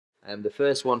The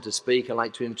first one to speak, I'd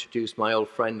like to introduce my old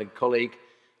friend and colleague,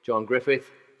 John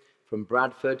Griffith, from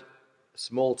Bradford, a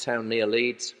small town near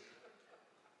Leeds.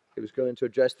 He was going to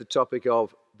address the topic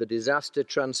of the disaster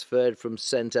transferred from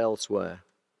sent elsewhere.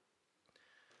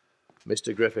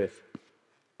 Mr. Griffith.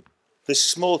 This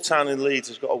small town in Leeds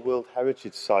has got a World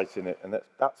Heritage Site in it, and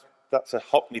that's a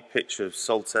Hockney picture of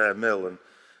Saltaire Mill. And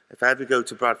if I ever go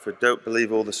to Bradford, don't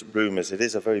believe all the rumours. It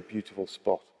is a very beautiful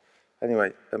spot.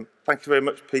 Anyway, thank you very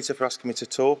much, Peter, for asking me to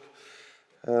talk.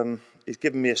 He's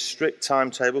given me a strict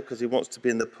timetable because he wants to be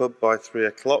in the pub by 3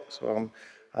 o'clock. So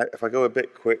if I go a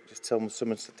bit quick, just tell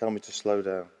someone to tell me to slow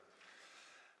down.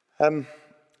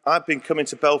 I've been coming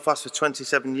to Belfast for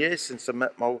 27 years since I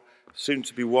met my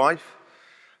soon-to-be wife.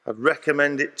 I'd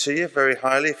recommend it to you very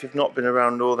highly. If you've not been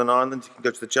around Northern Ireland, you can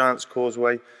go to the Giant's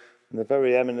Causeway and the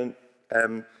very eminent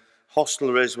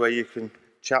hostelries where you can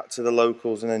chat to the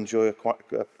locals and enjoy a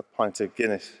pint of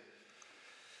Guinness.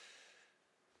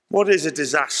 What is a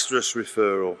disastrous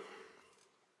referral?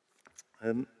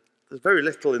 There's very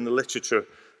little in the literature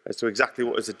as to exactly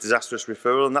what is a disastrous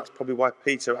referral, and that's probably why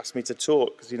Peter asked me to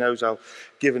talk, because he knows I'll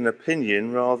give an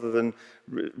opinion rather than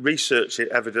research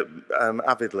it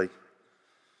avidly.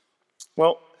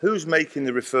 Well, who's making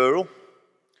the referral?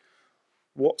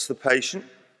 What's the patient?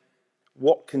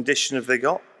 What condition have they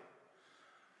got?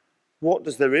 What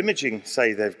does their imaging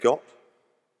say they've got?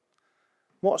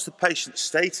 What's the patient's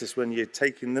status when you're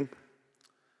taking them?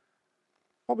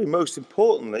 Probably most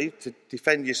importantly, to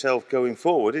defend yourself going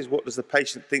forward, is what does the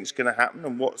patient think is going to happen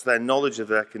and what's their knowledge of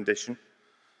their condition?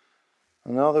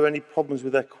 And are there any problems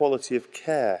with their quality of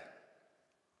care?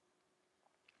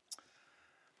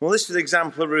 Well, this is an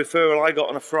example of a referral I got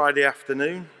on a Friday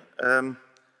afternoon.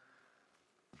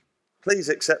 Please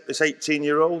accept this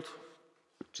 18-year-old.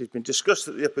 She's been discussed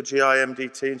at the upper GI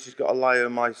MDT and she's got a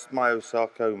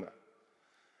leiomyosarcoma.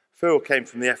 Referral came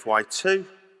from the FY2.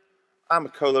 I'm a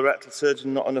colorectal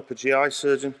surgeon, not an upper GI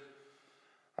surgeon.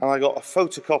 And I got a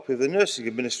photocopy of the nursing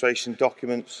administration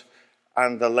documents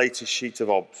and the latest sheet of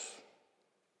OBS.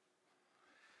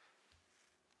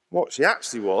 What she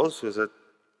actually was an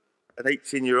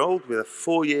 18-year-old with a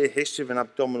 4-year history of an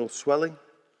abdominal swelling,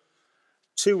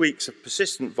 2 weeks of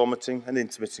persistent vomiting and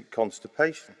intermittent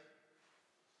constipation.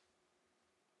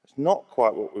 It's not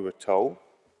quite what we were told.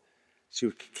 She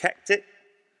was cachectic,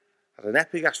 had an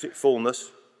epigastric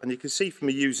fullness, and you can see from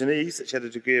her U's and E's that she had a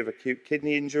degree of acute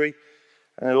kidney injury,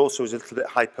 and it also was a little bit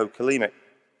hypokalemic.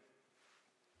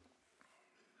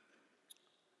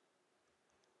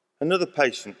 Another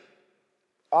patient.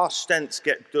 Our stents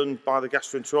get done by the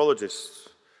gastroenterologists,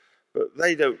 but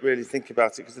they don't really think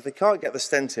about it because if they can't get the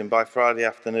stent in by Friday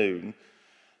afternoon,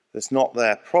 that's not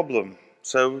their problem.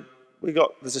 So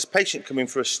there's this patient coming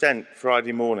for a stent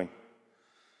Friday morning.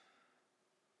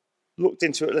 Looked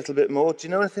into it a little bit more. Do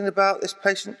you know anything about this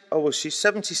patient? Oh, well, she's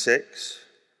 76.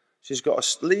 She's got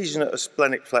a lesion at a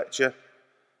splenic flexure.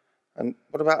 And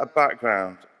what about her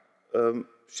background?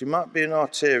 She might be an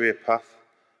arteriopath,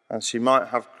 and she might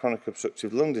have chronic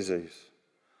obstructive lung disease.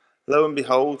 Lo and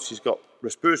behold, she's got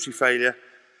respiratory failure,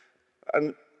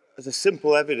 and as a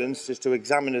simple evidence, just to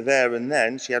examine her there and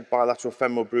then, she had bilateral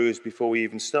femoral bruise before we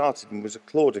even started and was a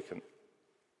claudicant.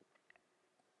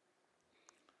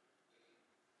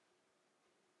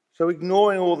 So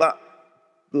ignoring all that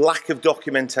lack of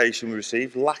documentation we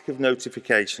received, lack of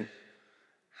notification,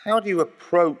 how do you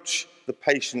approach the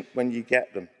patient when you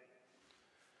get them?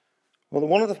 Well,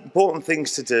 one of the important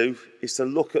things to do is to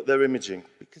look at their imaging,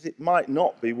 because it might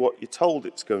not be what you're told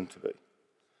it's going to be.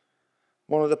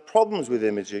 One of the problems with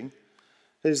imaging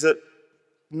is that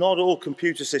not all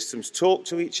computer systems talk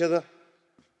to each other.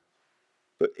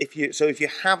 But if you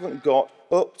haven't got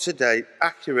up-to-date,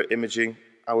 accurate imaging,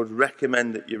 I would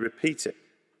recommend that you repeat it.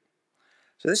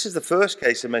 So this is the first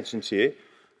case I mentioned to you,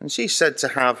 and she's said to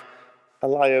have a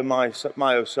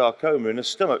leiomyosarcoma in her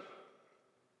stomach.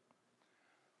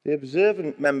 The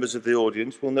observant members of the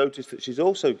audience will notice that she's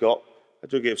also got a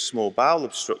degree of small bowel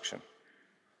obstruction.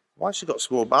 Why has she got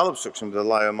small bowel obstruction with a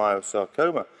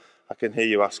leiomyosarcoma? I can hear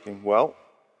you asking, well,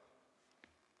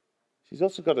 she's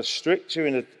also got a stricture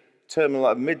in a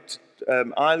terminal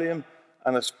mid-ileum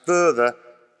and a further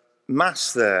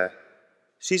mass there.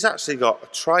 She's actually got a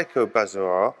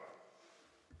trichobasoar,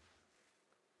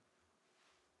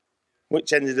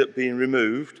 which ended up being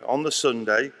removed on the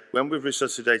Sunday when we've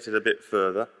resuscitated a bit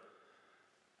further.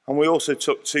 And we also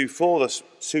took two further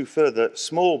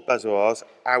small basoars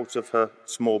out of her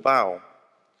small bowel.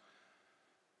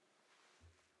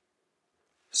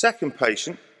 Second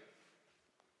patient,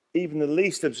 even the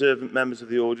least observant members of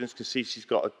the audience can see she's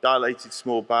got a dilated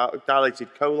small bowel,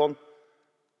 dilated colon,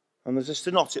 and there's a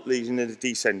stenotic lesion in the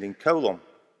descending colon.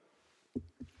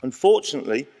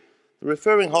 Unfortunately, the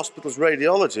referring hospital's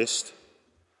radiologist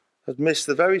had missed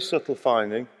the very subtle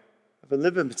finding of a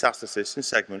liver metastasis in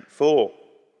segment 4.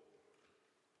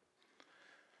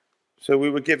 So we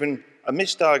were given a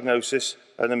misdiagnosis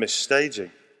and a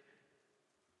misstaging.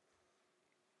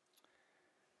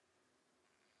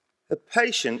 The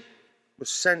patient was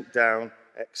sent down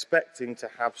expecting to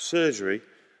have surgery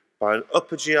by an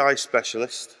upper GI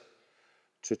specialist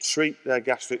to treat their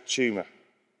gastric tumour.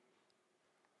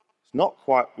 It's not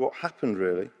quite what happened,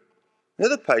 really. The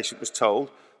other patient was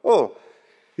told, oh,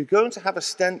 you're going to have a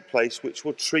stent placed which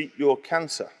will treat your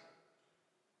cancer.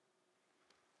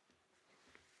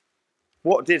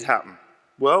 What did happen?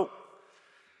 Well,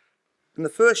 in the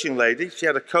first young lady, she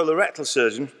had a colorectal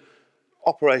surgeon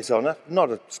operate on her,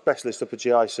 not a specialist upper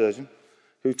GI surgeon,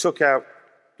 who took out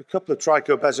a couple of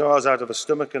trichobezoars out of her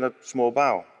stomach and a small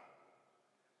bowel.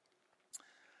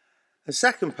 The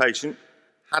second patient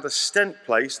had a stent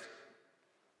placed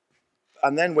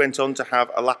and then went on to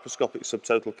have a laparoscopic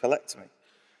subtotal colectomy.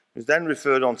 He was then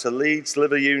referred on to Leeds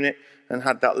liver unit and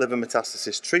had that liver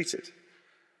metastasis treated.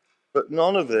 But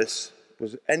none of this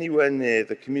was anywhere near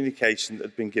the communication that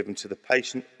had been given to the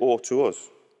patient or to us.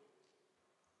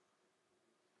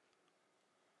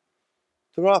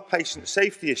 There are patient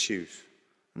safety issues,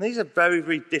 and these are very,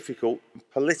 very difficult and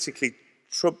politically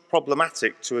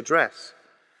problematic to address.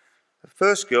 The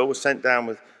first girl was sent down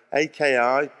with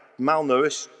AKI,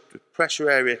 malnourished, with pressure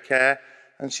area care,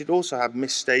 and she'd also had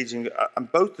misstaging,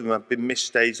 and both of them have been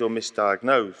misstaged or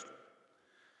misdiagnosed.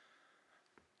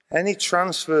 Any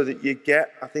transfer that you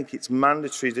get, I think it's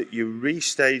mandatory that you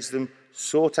restage them,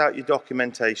 sort out your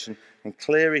documentation, and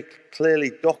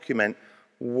clearly document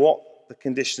what the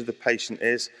condition of the patient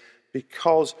is,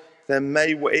 because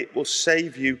it will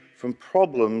save you from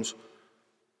problems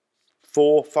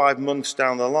 4 or 5 months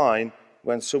down the line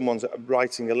when someone's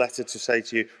writing a letter to say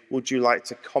to you, would you like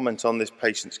to comment on this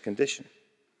patient's condition?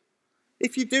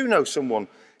 If you do know someone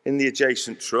in the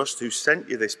adjacent trust who sent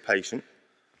you this patient,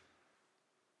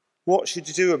 what should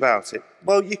you do about it?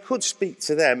 Well, you could speak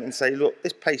to them and say, look,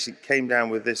 this patient came down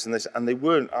with this and this, and they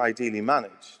weren't ideally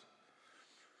managed.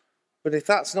 But if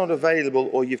that's not available,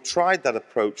 or you've tried that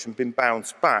approach and been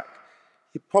bounced back,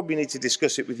 you probably need to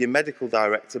discuss it with your medical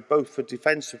director, both for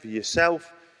defence of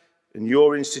yourself and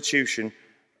your institution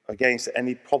against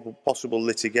any possible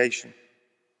litigation.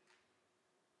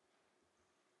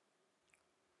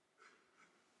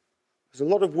 There's a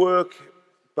lot of work,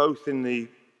 both in the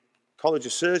College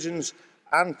of Surgeons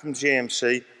and from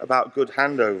GMC, about good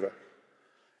handover.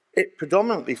 It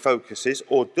predominantly focuses,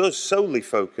 or does solely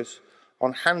focus,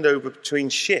 on handover between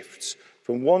shifts,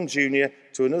 from one junior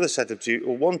to another set of juniors,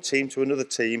 or one team to another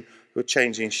team who are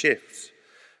changing shifts.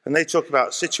 And they talk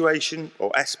about situation,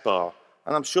 or SBAR.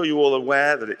 And I'm sure you're all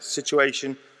aware that it's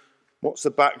situation, what's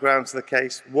the background to the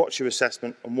case, what's your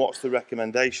assessment, and what's the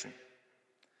recommendation.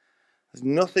 There's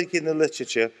nothing in the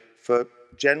literature for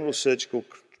general surgical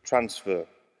transfer.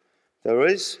 There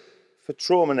is for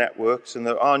trauma networks, and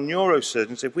there are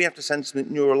neurosurgeons. If we have to send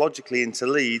something neurologically into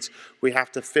Leeds, we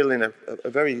have to fill in a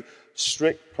very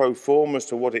strict pro forma as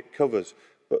to what it covers.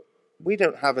 But we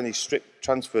don't have any strict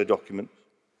transfer documents.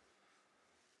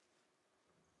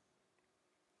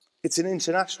 It's an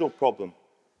international problem.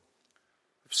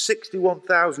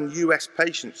 61,000 US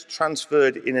patients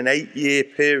transferred in an 8-year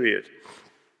period.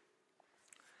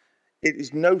 It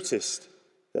is noticed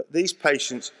that these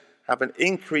patients have an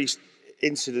increased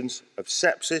incidence of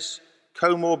sepsis,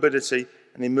 comorbidity,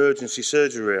 and emergency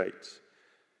surgery rates.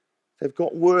 They've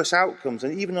got worse outcomes,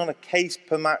 and even on a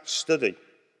case-per-match study.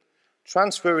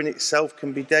 Transfer in itself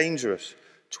can be dangerous.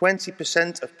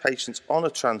 20% of patients on a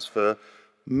transfer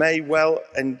may well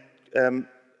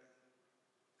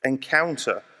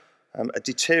encounter a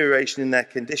deterioration in their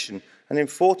condition, and in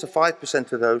 4 to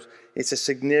 5% of those, it's a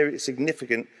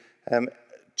significant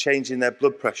change in their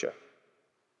blood pressure.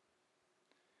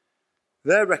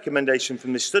 Their recommendation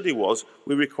from this study was,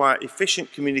 we require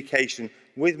efficient communication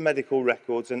with medical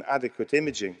records and adequate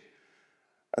imaging.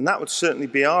 And that would certainly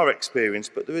be our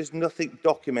experience, but there is nothing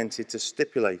documented to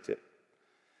stipulate it.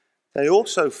 They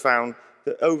also found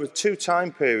that over 2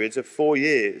 time periods of 4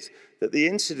 years, that the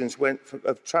incidence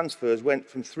of transfers went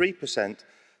from 3%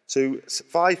 to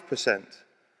 5%.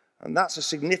 And that's a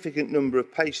significant number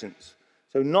of patients.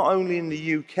 So not only in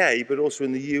the UK, but also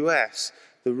in the US,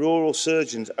 the rural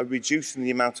surgeons are reducing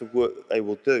the amount of work that they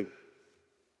will do.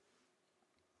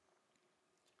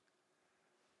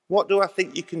 What do I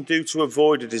think you can do to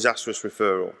avoid a disastrous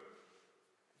referral?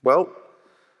 Well,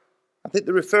 I think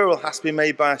the referral has to be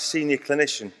made by a senior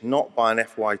clinician, not by an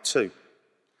FY2.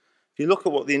 If you look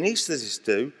at what the anaesthetists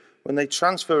do, when they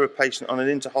transfer a patient on an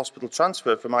inter-hospital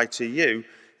transfer from ITU,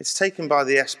 it's taken by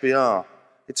the SBR.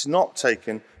 It's not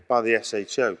taken by the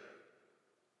SHO.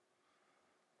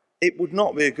 It would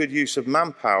not be a good use of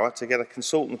manpower to get a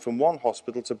consultant from one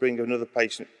hospital to bring another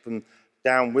patient from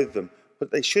down with them,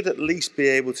 but they should at least be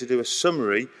able to do a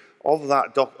summary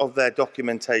of their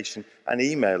documentation and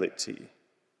email it to you.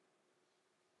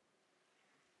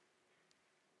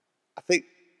 I think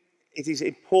it is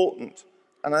important,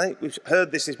 and I think we've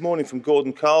heard this morning from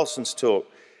Gordon Carlson's talk,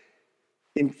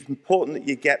 it's important that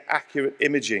you get accurate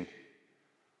imaging.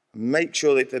 Make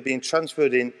sure that they're being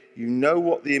transferred in, you know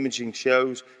what the imaging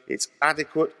shows, it's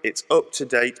adequate, it's up to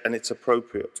date, and it's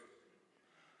appropriate.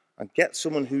 And get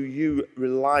someone who you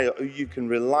can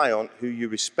rely on, who you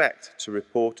respect, to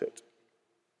report it.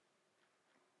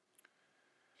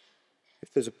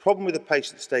 If there's a problem with the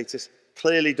patient status,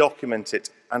 clearly document it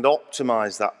and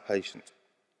optimise that patient.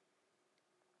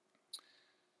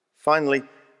 Finally,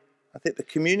 I think the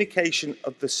communication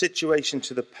of the situation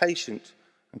to the patient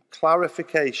and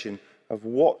clarification of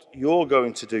what you're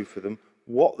going to do for them,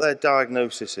 what their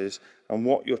diagnosis is, and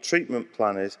what your treatment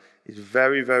plan is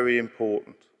very, very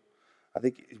important. I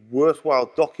think it's worthwhile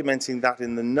documenting that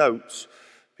in the notes,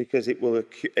 because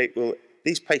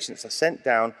these patients are sent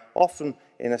down often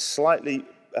in a slightly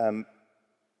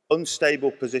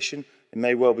unstable position. They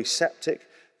may well be septic.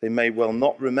 They may well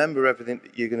not remember everything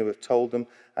that you're going to have told them.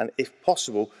 And if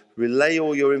possible, relay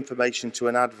all your information to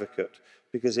an advocate,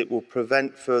 because it will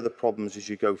prevent further problems as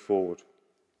you go forward.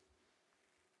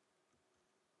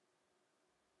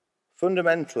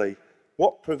 Fundamentally,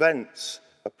 what prevents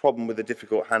a problem with a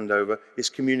difficult handover is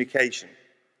communication.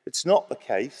 It's not the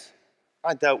case.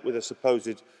 I dealt with a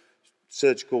supposed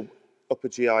surgical upper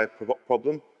GI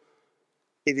problem.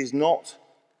 It is not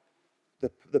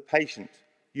the patient.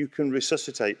 You can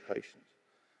resuscitate patients.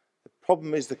 The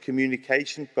problem is the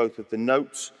communication, both of the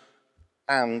notes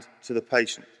and to the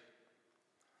patient.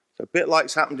 So a bit like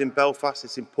it's happened in Belfast,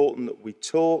 it's important that we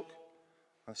talk.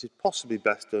 And this is possibly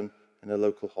best done in a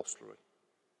local hostelry.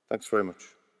 Thanks very much.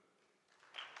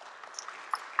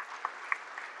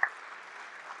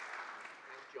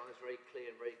 John, it's very clear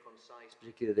and very concise,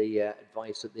 particularly the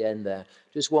advice at the end there.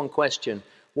 Just one question.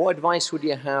 What advice would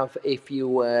you have if you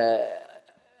were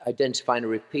identifying a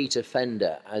repeat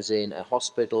offender, as in a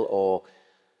hospital or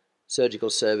surgical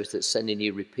service that's sending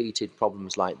you repeated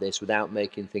problems like this without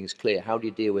making things clear? How do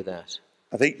you deal with that?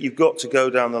 I think you've got to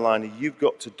go down the line and you've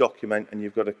got to document, and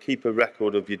you've got to keep a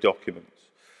record of your documents.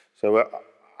 So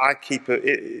I keep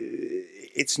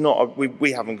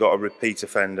we haven't got a repeat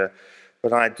offender,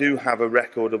 but I do have a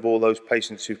record of all those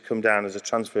patients who've come down as a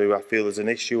transfer who I feel there's an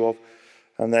issue of.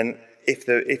 And then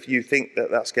if you think that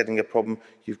that's getting a problem,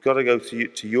 you've got to go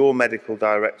to your medical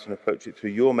director and approach it through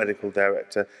your medical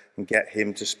director and get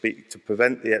him to speak, to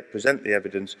present the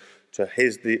evidence to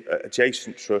the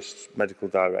adjacent trust's medical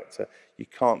director. You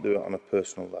can't do it on a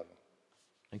personal level.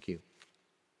 Thank you.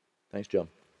 Thanks, John.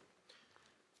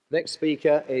 Next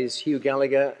speaker is Hugh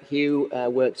Gallagher. Hugh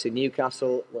works in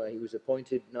Newcastle, where he was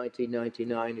appointed in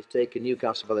 1999. He's taken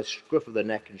Newcastle by the scruff of the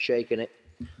neck and shaken it.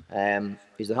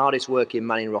 He's the hardest working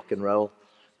man in rock and roll,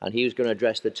 and he was going to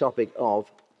address the topic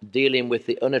of dealing with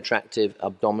the unattractive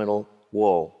abdominal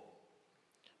wall.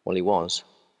 Well, he was.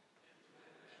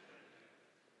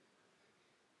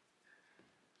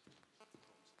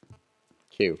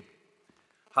 Hugh.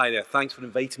 Hi there, thanks for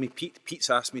inviting me, Pete. Pete's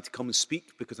asked me to come and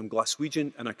speak because I'm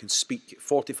Glaswegian and I can speak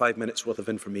 45 minutes worth of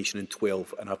information in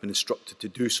 12, and I've been instructed to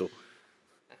do so.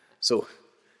 So,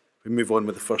 we move on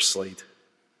with the first slide.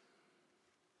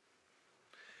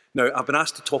 Now, I've been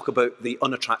asked to talk about the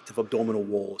unattractive abdominal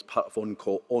wall as part of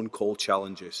on-call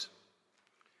challenges.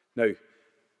 Now,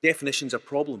 definitions are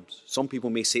problems. Some people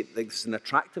may say that this is an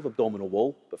attractive abdominal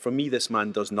wall, but for me, this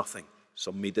man does nothing.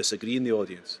 Some may disagree in the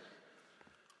audience.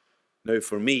 Now,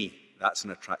 for me, that's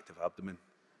an attractive abdomen.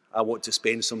 I want to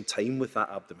spend some time with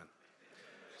that abdomen.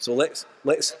 So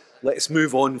let's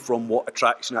move on from what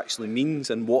attraction actually means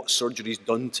and what surgery's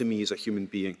done to me as a human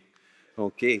being.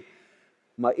 Okay.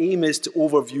 My aim is to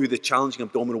overview the challenging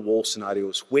abdominal wall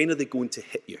scenarios. When are they going to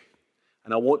hit you?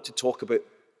 And I want to talk about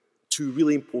two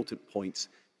really important points.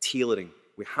 Tailoring.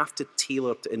 We have to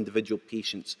tailor to individual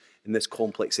patients in this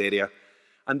complex area,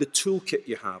 and the toolkit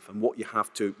you have and what you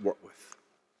have to work with.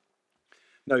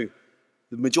 Now,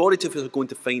 the majority of us are going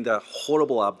to find a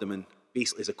horrible abdomen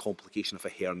basically as a complication of a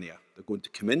hernia. They're going to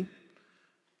come in.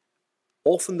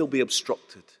 Often they'll be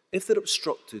obstructed. If they're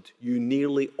obstructed, you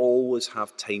nearly always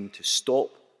have time to stop,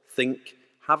 think,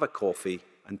 have a coffee,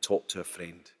 and talk to a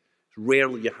friend.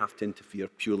 Rarely you have to interfere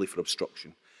purely for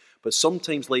obstruction. But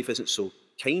sometimes life isn't so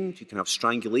kind. You can have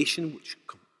strangulation, which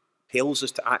compels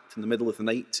us to act in the middle of the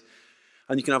night.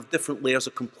 And you can have different layers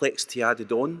of complexity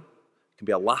added on. It can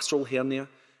be a lateral hernia.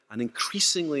 And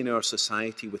increasingly in our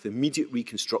society, with immediate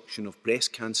reconstruction of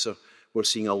breast cancer, we're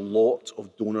seeing a lot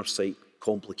of donor site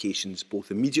complications,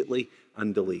 both immediately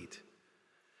and delayed.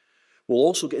 We'll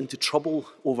also get into trouble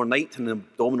overnight in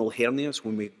abdominal hernias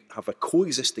when we have a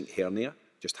coexisting hernia,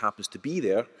 just happens to be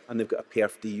there, and they've got a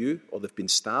perf DU or they've been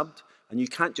stabbed, and you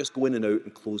can't just go in and out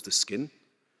and close the skin.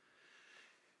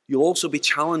 You'll also be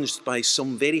challenged by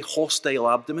some very hostile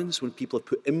abdomens when people have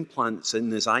put implants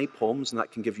in as IPOMs, and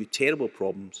that can give you terrible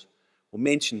problems. We'll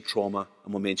mention trauma,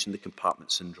 and we'll mention the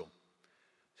compartment syndrome.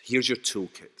 Here's your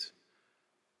toolkit.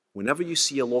 Whenever you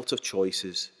see a lot of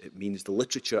choices, it means the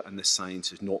literature and the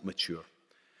science is not mature.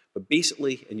 But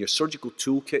basically, in your surgical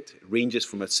toolkit, it ranges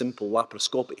from a simple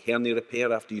laparoscopic hernia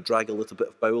repair after you drag a little bit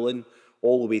of bowel in,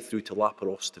 all the way through to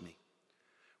laparostomy.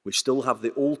 We still have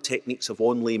the old techniques of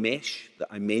onlay mesh that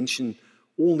I mentioned,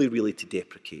 only really to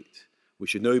deprecate. We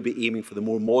should now be aiming for the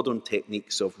more modern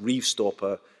techniques of reeve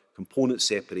stopper, component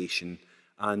separation,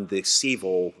 and the save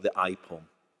all, the IPOM.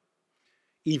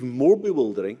 Even more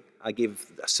bewildering, I gave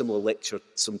a similar lecture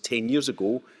some 10 years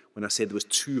ago when I said there was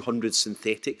 200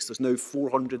 synthetics. There's now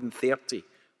 430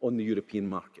 on the European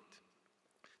market.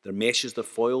 They're meshes, they're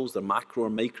foils, they're macro or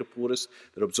microporous,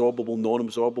 they're absorbable,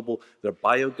 non-absorbable, they're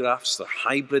biografts, they're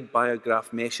hybrid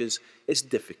biograph meshes. It's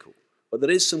difficult, but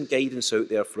there is some guidance out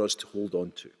there for us to hold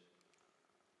on to.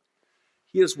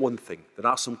 Here's one thing. There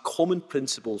are some common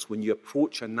principles when you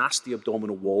approach a nasty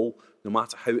abdominal wall, no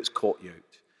matter how it's caught you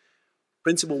out.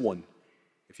 Principle 1,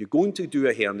 if you're going to do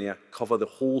a hernia, cover the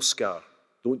whole scar.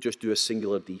 Don't just do a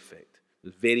singular defect.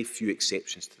 There's very few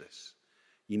exceptions to this.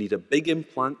 You need a big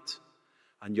implant,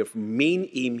 and your main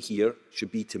aim here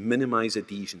should be to minimize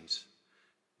adhesions.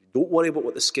 Don't worry about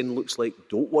what the skin looks like.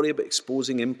 Don't worry about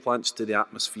exposing implants to the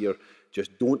atmosphere.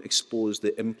 Just don't expose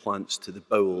the implants to the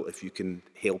bowel if you can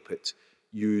help it.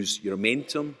 Use your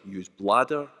omentum, use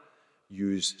bladder,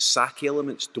 use sac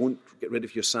elements. Don't get rid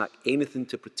of your sac. Anything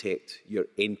to protect your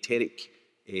enteric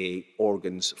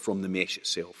organs from the mesh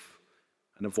itself.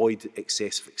 And avoid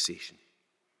excess fixation.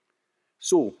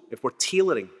 So, if we're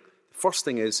tailoring, the first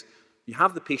thing is, you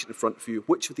have the patient in front of you.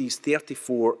 Which of these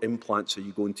 34 implants are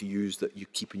you going to use that you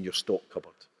keep in your stock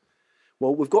cupboard?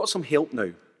 Well, we've got some help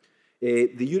now.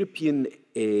 The European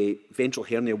Ventral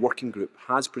Hernia Working Group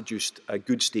has produced a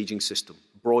good staging system.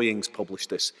 Broying's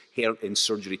published this in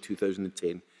Surgery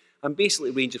 2010. And basically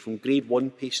it ranges from grade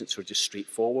 1 patients who are just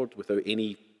straightforward without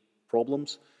any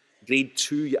problems. Grade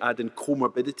 2, you add in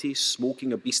comorbidities,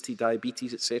 smoking, obesity,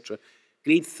 diabetes, etc.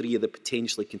 Grade 3 are the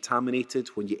potentially contaminated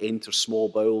when you enter small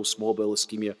bowel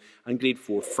ischemia. And grade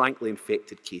 4, frankly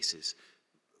infected cases,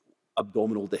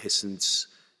 abdominal dehiscence,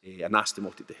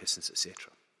 anastomotic dehiscence,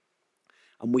 etc.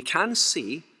 And we can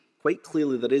say quite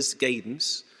clearly there is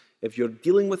guidance. If you're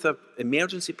dealing with an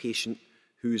emergency patient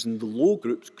who's in the low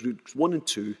groups, groups 1 and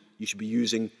 2, you should be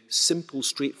using simple,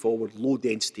 straightforward,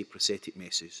 low-density prosthetic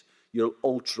meshes. Your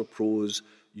Ultra Pros,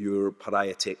 your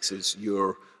Pariatexes,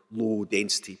 your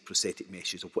low-density prosthetic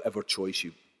meshes of whatever choice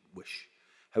you wish.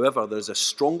 However, there's a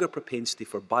stronger propensity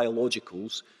for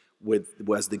biologicals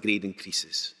as the grade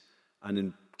increases. And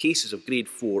in cases of grade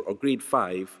 4 or grade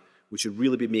 5, we should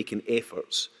really be making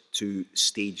efforts to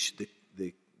stage the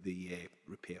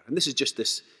repair. And this is just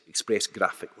this expressed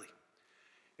graphically.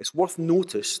 It's worth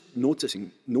noting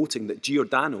that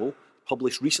Giordano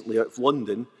published recently out of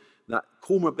London that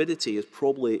comorbidity is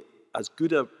probably as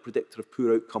good a predictor of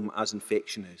poor outcome as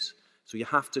infection is. So you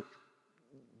have to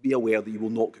be aware that you will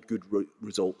not get good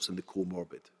results in the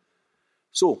comorbid.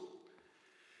 So,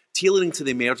 tailoring to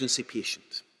the emergency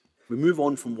patient. We move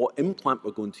on from what implant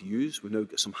we're going to use. We've now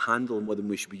got some handle on whether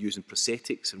we should be using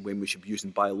prosthetics and when we should be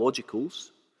using biologicals.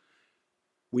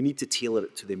 We need to tailor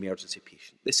it to the emergency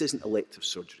patient. This isn't elective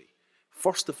surgery.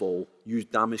 First of all, use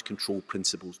damage control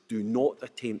principles. Do not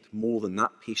attempt more than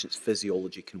that patient's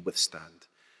physiology can withstand.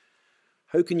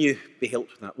 How can you be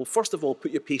helped with that? Well, first of all,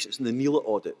 put your patients in the NELA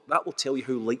audit. That will tell you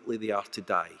how likely they are to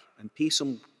die, and pay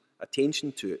some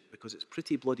attention to it because it's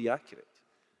pretty bloody accurate.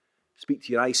 Speak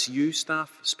to your ICU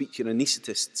staff, speak to your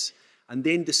anaesthetists, and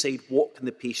then decide what can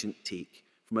the patient take.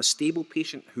 From a stable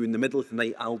patient who in the middle of the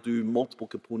night I'll do multiple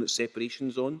component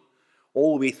separations on,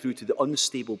 all the way through to the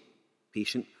unstable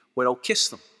patient where I'll kiss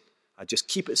them. I just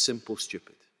keep it simple,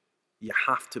 stupid. You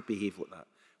have to behave like that.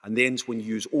 And then it's when you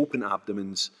use open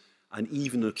abdomens and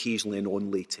even occasionally an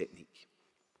onlay technique.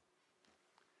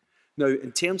 Now,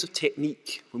 in terms of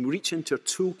technique, when we reach into our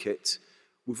toolkit,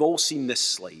 we've all seen this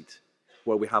slide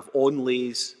where we have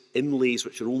onlays, inlays,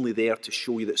 which are only there to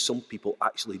show you that some people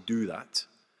actually do that,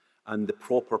 and the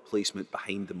proper placement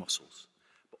behind the muscles.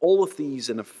 But all of these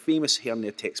in a famous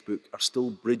hernia textbook are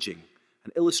still bridging,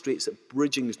 and illustrates that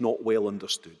bridging is not well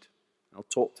understood. I'll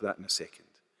talk to that in a second.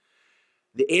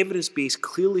 The evidence base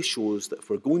clearly shows that if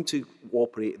we're going to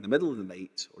operate in the middle of the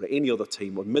night or at any other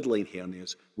time on midline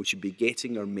hernias, we should be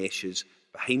getting our meshes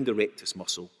behind the rectus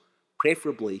muscle,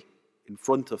 preferably in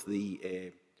front of the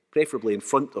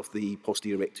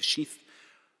posterior rectus sheath.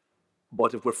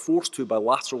 But if we're forced to by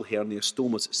lateral hernias,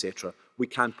 stomas, etc., we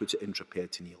can put it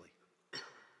intraperitoneally.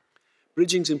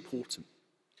 Bridging is important.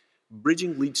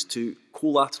 Bridging leads to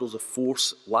collaterals of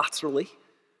force laterally,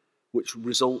 which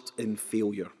result in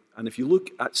failure. And if you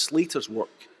look at Slater's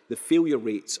work, the failure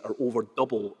rates are over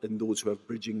double in those who have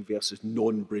bridging versus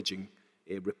non-bridging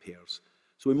repairs.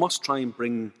 So we must try and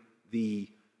bring the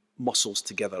muscles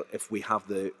together if we have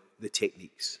the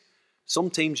techniques.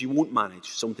 Sometimes you won't manage.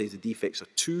 Sometimes the defects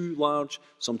are too large.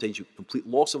 Sometimes you have complete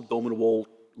loss of abdominal wall,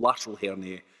 lateral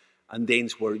hernia, and then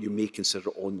it's where you may consider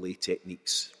onlay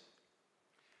techniques.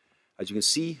 As you can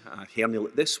see, a hernia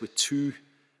like this with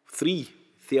three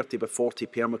 30 by 40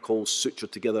 permacols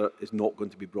sutured together is not going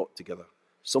to be brought together.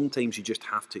 Sometimes you just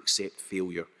have to accept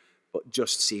failure, but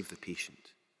just save the patient.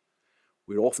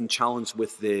 We're often challenged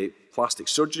with the plastic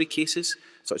surgery cases,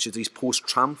 such as these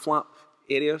post-tram flap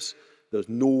areas.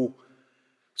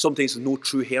 Sometimes there's no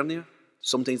true hernia.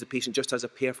 Sometimes the patient just has a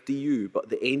perf DU, but at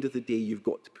the end of the day, you've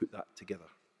got to put that together.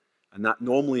 And that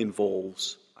normally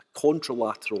involves a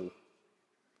contralateral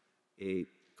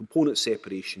component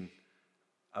separation,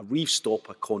 a reef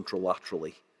stopper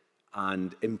contralaterally,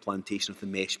 and implantation of the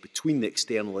mesh between the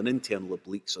external and internal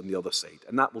obliques on the other side.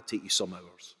 And that will take you some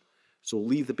hours. So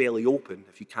leave the belly open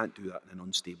if you can't do that in an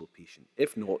unstable patient.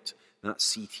 If not, that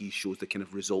CT shows the kind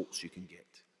of results you can get.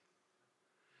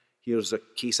 Here's a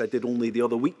case I did only the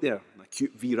other week there. An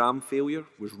acute VRAM failure,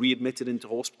 was readmitted into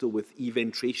hospital with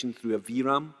eventration through a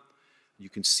VRAM. You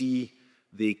can see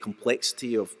the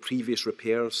complexity of previous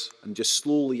repairs, and just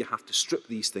slowly you have to strip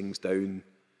these things down,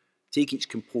 take each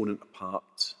component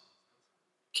apart,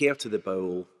 care to the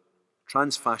bowel,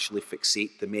 transfascially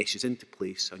fixate the meshes into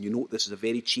place. And you note this is a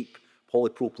very cheap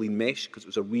polypropylene mesh because it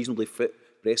was a reasonably fit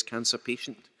breast cancer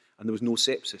patient and there was no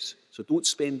sepsis. So don't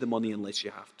spend the money unless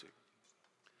you have to.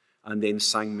 And then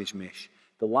sandwich mesh.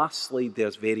 The last slide there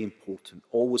is very important.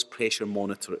 Always pressure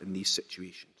monitor in these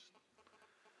situations.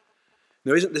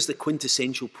 Now, isn't this the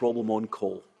quintessential problem on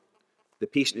call? The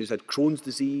patient who's had Crohn's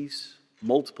disease,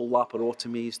 multiple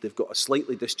laparotomies, they've got a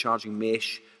slightly discharging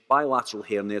mesh, bilateral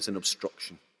hernias and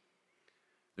obstruction.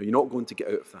 Now, you're not going to get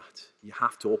out of that. You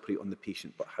have to operate on the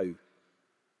patient, but how?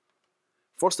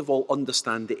 First of all,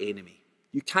 understand the enemy.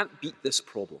 You can't beat this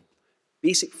problem.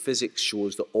 Basic physics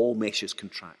shows that all meshes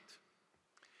contract.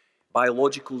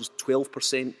 Biologicals,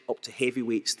 12%, up to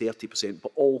heavyweights, 30%,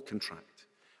 but all contract.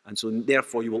 And so,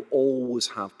 therefore, you will always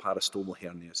have parastomal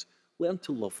hernias. Learn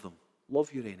to love them.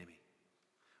 Love your enemy.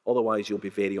 Otherwise, you'll be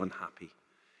very unhappy.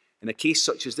 In a case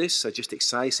such as this, I just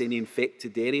excise any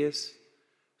infected areas,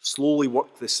 slowly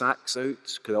work the sacs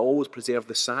out, because I always preserve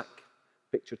the sac.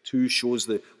 Picture 2 shows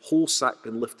the whole sac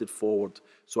being lifted forward,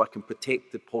 so I can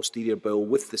protect the posterior bowel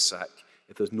with the sac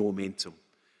if there's no momentum.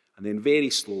 And then very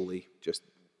slowly, just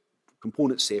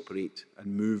components separate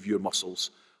and move your muscles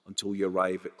until you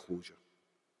arrive at closure.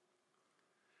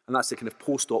 And that's the kind of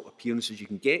post-op appearances you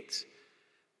can get.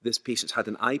 This patient's had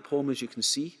an IPOM, as you can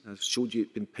see. I've showed you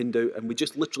it's been pinned out, and we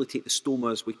just literally take the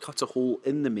stomas, we cut a hole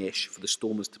in the mesh for the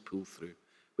stomas to pull through.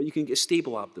 But you can get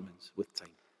stable abdomens with time.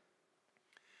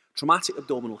 Traumatic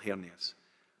abdominal hernias.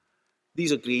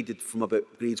 These are graded from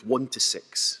about grades 1 to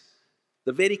 6.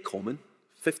 They're very common,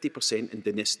 50% in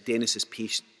Dennis's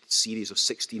patient series of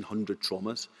 1,600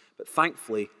 traumas, but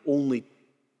thankfully only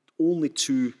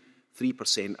 2-3%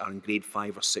 are in grade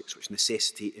 5 or 6, which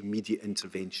necessitate immediate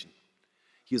intervention.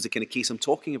 Here's the kind of case I'm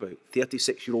talking about.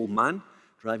 36-year-old man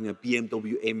driving a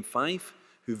BMW M5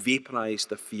 who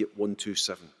vaporized a Fiat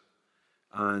 127.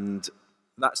 And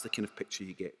that's the kind of picture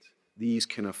you get. These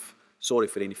kind of, sorry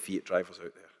for any Fiat drivers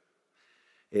out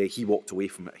there. He walked away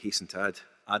from it, hasten to add,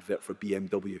 advert for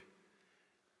BMW.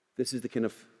 This is the kind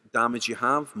of damage you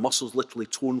have. Muscles literally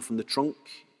torn from the trunk,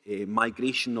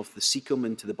 migration of the cecum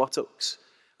into the buttocks,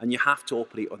 and you have to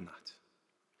operate on that.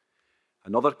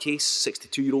 Another case,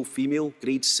 62-year-old female,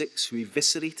 grade 6, who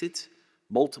eviscerated,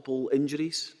 multiple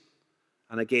injuries,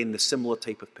 and again, the similar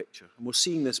type of picture. And we're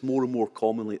seeing this more and more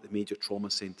commonly at the major trauma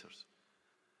centres.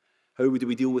 How do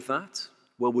we deal with that?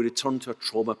 Well, we return to our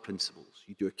trauma principles.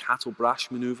 You do a cattle brash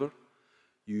manoeuvre,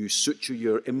 you suture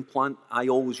your implant. I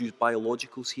always use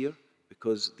biologicals here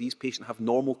because these patients have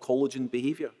normal collagen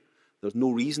behaviour. There's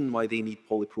no reason why they need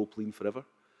polypropylene forever.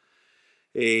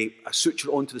 A suture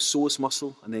onto the psoas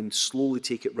muscle and then slowly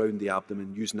take it round the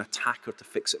abdomen using a tacker to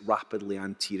fix it rapidly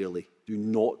anteriorly. Do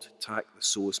not tack the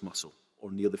psoas muscle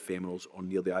or near the femorals or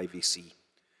near the IVC.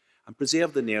 And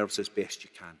preserve the nerves as best you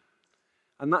can.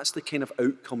 And that's the kind of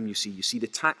outcome you see. You see the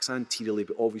tacks anteriorly,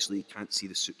 but obviously you can't see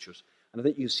the sutures. And I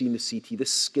think you can see in the CT,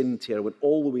 this skin tear went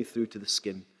all the way through to the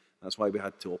skin. That's why we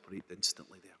had to operate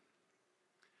instantly there.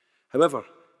 However,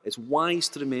 it's wise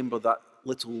to remember that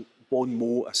little bon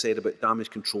mot I said about damage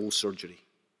control surgery.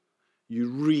 You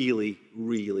really,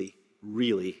 really,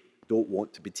 really don't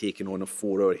want to be taking on a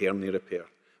 4-hour hernia repair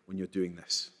when you're doing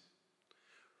this.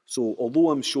 So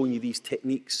although I'm showing you these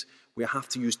techniques, we have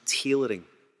to use tailoring.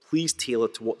 Please tailor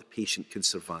to what the patient can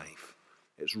survive.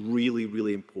 It's really,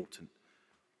 really important.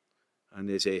 And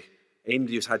as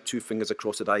anybody who's had 2 fingers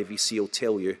across at IVC will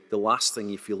tell you, the last thing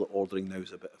you feel like ordering now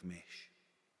is a bit of mesh.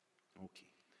 Okay.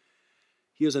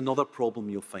 Here's another problem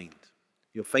you'll find.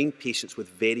 You'll find patients with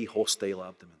very hostile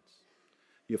abdomens.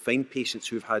 You'll find patients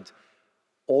who've had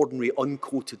ordinary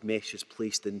uncoated meshes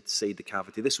placed inside the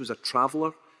cavity. This was a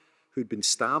traveller who'd been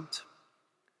stabbed.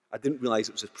 I didn't realise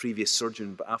it was a previous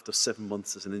surgeon, but after 7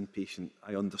 months as an inpatient,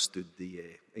 I understood the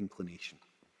inclination.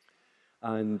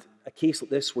 And a case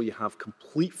like this, where you have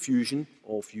complete fusion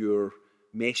of your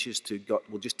meshes to gut,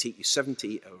 will just take you 7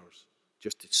 to 8 hours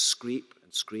just to scrape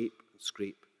and scrape and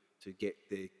scrape to get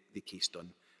the case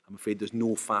done. I'm afraid there's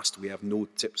no fast way. I have no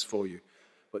tips for you.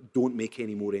 But don't make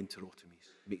any more enterotomies.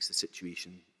 It makes the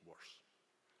situation worse.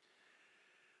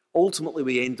 Ultimately,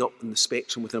 we end up in the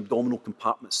spectrum with an abdominal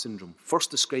compartment syndrome,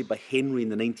 first described by Henry in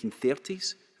the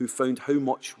 1930s, who found how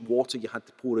much water you had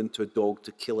to pour into a dog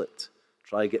to kill it.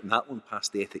 Try getting that one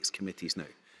past the ethics committees now.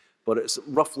 But it's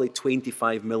roughly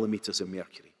 25 millimetres of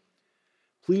mercury.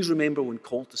 Please remember, when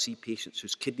called to see patients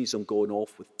whose kidneys have gone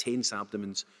off with tense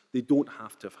abdomens, they don't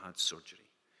have to have had surgery.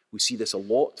 We see this a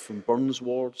lot from burns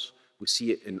wards. We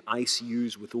see it in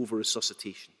ICUs with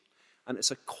over-resuscitation. And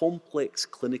it's a complex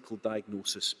clinical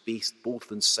diagnosis based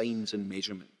both on signs and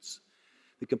measurements.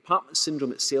 The compartment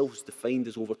syndrome itself is defined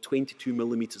as over 22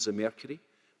 millimetres of mercury,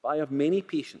 but I have many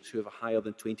patients who have a higher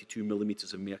than 22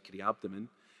 millimetres of mercury abdomen.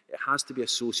 It has to be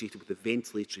associated with the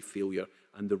ventilatory failure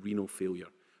and the renal failure.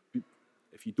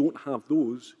 If you don't have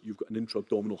those, you've got an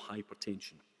intra-abdominal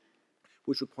hypertension,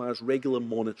 which requires regular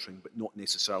monitoring, but not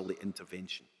necessarily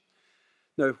intervention.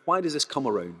 Now, why does this come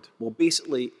around? Well,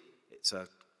 basically, it's a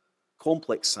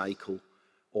complex cycle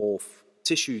of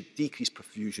tissue decreased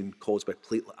perfusion caused by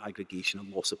platelet aggregation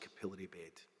and loss of capillary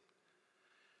bed.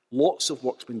 Lots of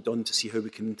work's been done to see how we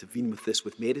can intervene with this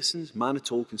with medicines.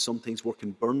 Mannitol can sometimes work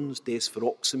in burns,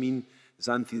 desferoxamine,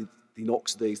 xanthine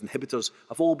oxidase inhibitors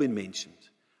have all been mentioned.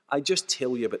 I just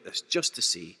tell you about this just to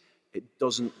say it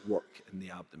doesn't work in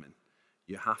the abdomen.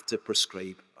 You have to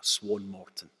prescribe a Swan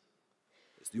Morton.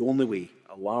 It's the only way,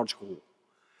 a large hole.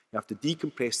 You have to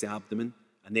decompress the abdomen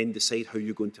and then decide how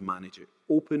you're going to manage it.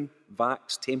 Open,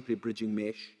 vax, temporary bridging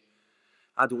mesh.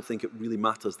 I don't think it really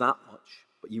matters that much,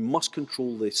 but you must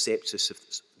control the sepsis if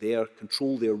it's there,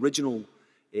 control the original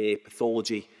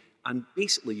pathology, and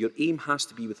basically your aim has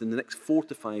to be within the next 4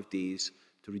 to 5 days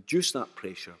to reduce that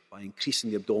pressure by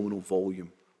increasing the abdominal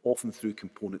volume, often through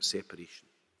component separation.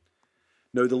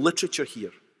 Now, the literature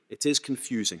here, it is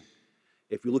confusing.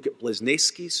 If we look at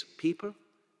Blesnevsky's paper,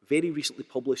 very recently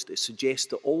published, it suggests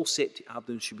that all septic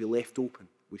abdomens should be left open.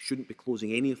 We shouldn't be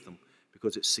closing any of them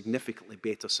because it's significantly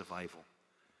better survival.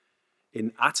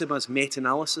 In Atima's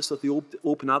meta-analysis of the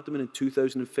open abdomen in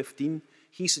 2015,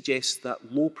 he suggests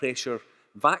that low-pressure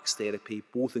VAX therapy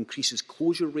both increases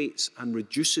closure rates and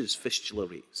reduces fistula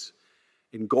rates.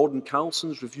 In Gordon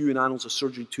Carlson's review in Annals of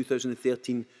Surgery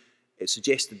 2013, it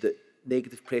suggested that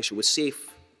negative pressure was safe.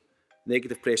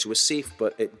 Negative pressure was safe,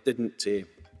 but it didn't...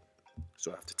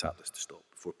 so I have to tap this to stop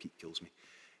before Pete kills me.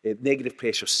 Negative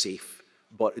pressure is safe,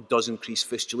 but it does increase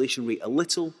fistulation rate a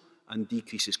little and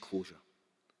decreases closure.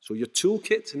 So your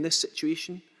toolkit in this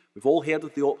situation, we've all heard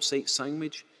of the op-site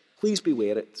sandwich. Please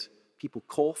beware it. People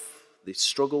cough, they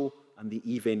struggle, and they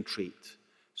eventrate.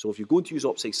 So if you're going to use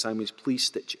op-site sandwich, please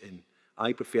stitch it in.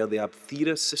 I prefer the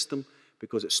Abthera system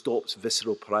because it stops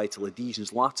visceral parietal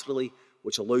adhesions laterally,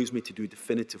 which allows me to do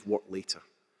definitive work later.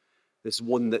 This is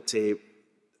one that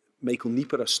Michael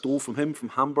Nieper, I stole from him from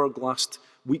Hamburg last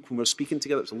week when we were speaking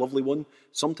together. It's a lovely one.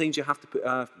 Sometimes you have to put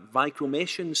a vicryl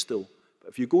mesh in still. But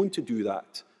if you're going to do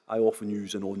that, I often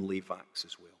use an onlay vax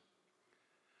as well.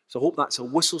 So I hope that's a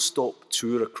whistle-stop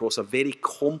tour across a very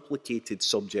complicated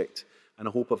subject, and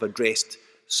I hope I've addressed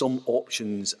some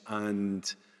options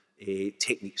and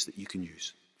techniques that you can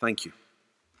use. Thank you.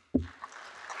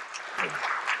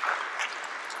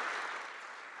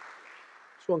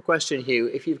 So one question, Hugh.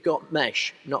 If you've got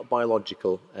mesh, not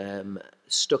biological,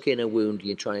 stuck in a wound and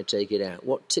you're trying to take it out,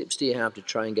 what tips do you have to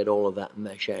try and get all of that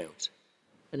mesh out?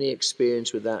 Any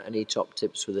experience with that? Any top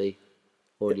tips for the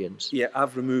audience? Yeah,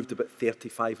 I've removed about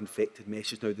 35 infected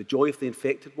meshes now. The joy of the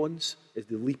infected ones is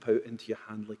they leap out into your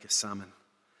hand like a salmon.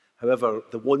 However,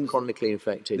 the ones... Chronically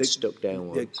infected, stuck down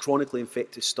ones. The chronically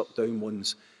infected, stuck down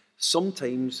ones,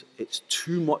 sometimes it's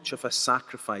too much of a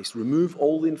sacrifice. Remove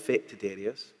all the infected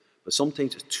areas, but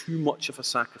sometimes it's too much of a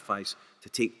sacrifice to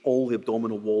take all the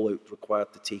abdominal wall out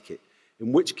required to take it.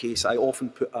 In which case, I often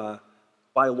put a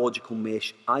biological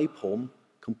mesh IPOM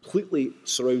completely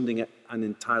surrounding it and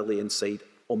entirely inside,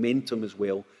 omentum as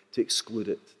well, to exclude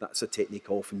it. That's a technique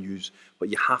I often use, but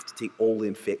you have to take all the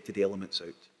infected elements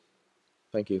out.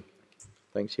 Thank you.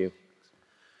 Thanks, Hugh.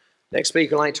 Next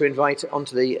speaker I'd like to invite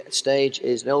onto the stage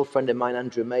is an old friend of mine,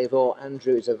 Andrew Mavor.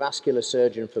 Andrew is a vascular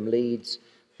surgeon from Leeds.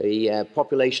 The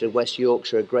population of West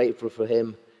Yorkshire are grateful for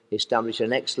him. He established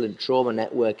an excellent trauma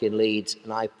network in Leeds,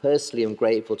 and I personally am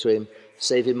grateful to him,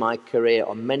 saving my career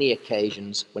on many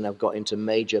occasions when I've got into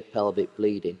major pelvic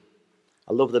bleeding.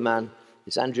 I love the man.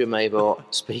 It's Andrew Mavor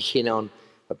speaking on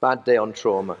A Bad Day on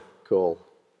Trauma call.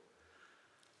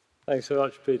 Thanks so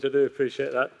much, Peter. I do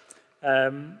appreciate that.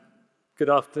 Good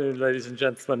afternoon, ladies and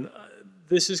gentlemen.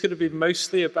 This is going to be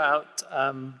mostly about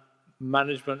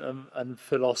management and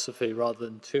philosophy rather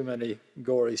than too many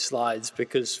gory slides,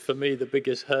 because for me the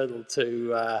biggest hurdle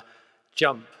to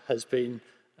jump has been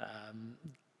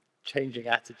changing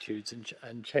attitudes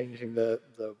and changing the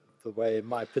way in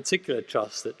my particular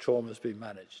trust that trauma has been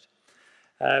managed.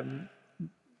 I'm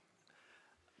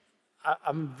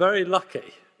very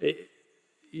lucky.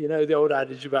 You know the old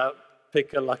adage about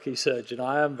pick a lucky surgeon.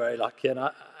 I am very lucky, and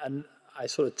I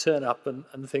sort of turn up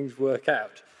and things work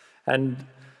out. And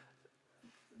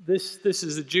this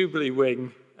is the Jubilee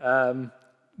Wing,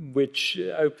 which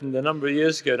opened a number of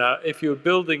years ago now. If you were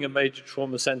building a major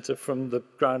trauma centre from the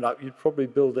ground up, you'd probably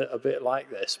build it a bit like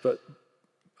this. But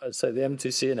I'd say the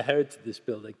MTC inherited this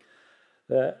building.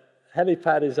 The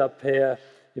helipad is up here,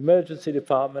 emergency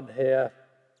department here,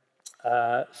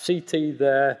 CT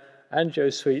there,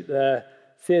 angio suite there,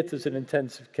 theatres and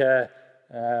intensive care,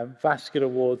 vascular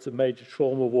wards, a major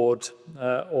trauma ward,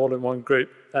 all in one group.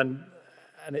 And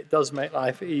it does make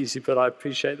life easy, but I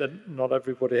appreciate that not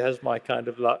everybody has my kind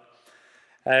of luck.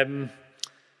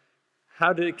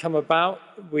 How did it come about?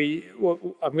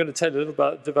 I'm going to tell you a little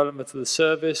about the development of the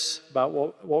service, about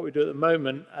what we do at the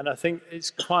moment, and I think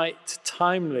it's quite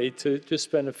timely to just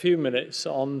spend a few minutes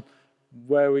on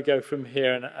where we go from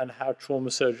here and how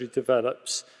trauma surgery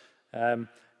develops,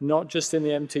 not just in the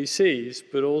MTCs,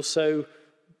 but also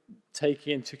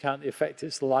taking into account the effect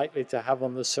it's likely to have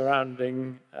on the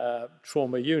surrounding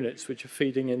trauma units, which are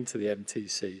feeding into the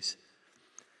MTCs.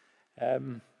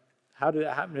 How did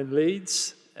it happen in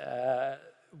Leeds?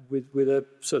 With a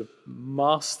sort of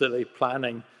masterly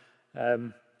planning,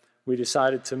 we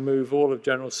decided to move all of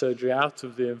general surgery out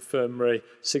of the infirmary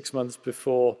 6 months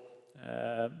before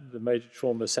the major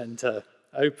trauma centre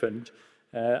opened.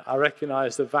 I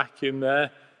recognised the vacuum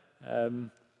there,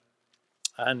 and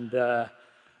I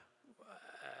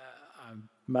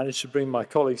managed to bring my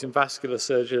colleagues in vascular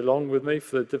surgery along with me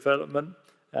for the development.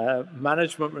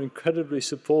 Management were incredibly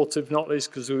supportive, not least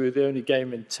because we were the only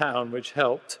game in town, which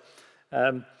helped.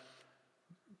 A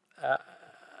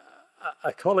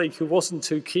colleague who wasn't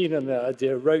too keen on the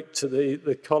idea wrote to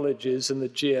the colleges and the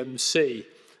GMC,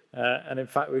 and in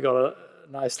fact we got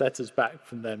nice letters back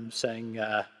from them saying,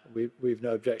 we've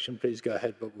no objection, please go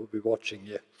ahead, but we'll be watching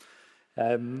you.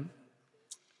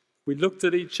 We looked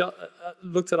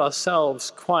at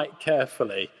ourselves quite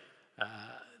carefully,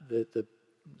 the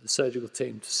surgical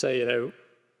team, to say, you know,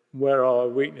 where are our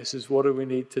weaknesses, what do we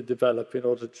need to develop in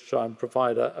order to try and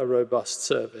provide a robust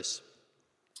service.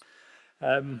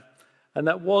 And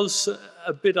that was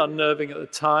a bit unnerving at the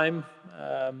time.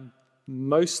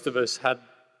 Most of us had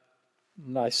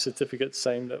nice certificates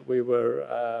saying that we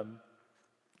were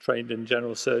trained in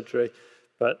general surgery,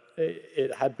 but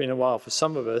it had been a while for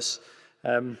some of us.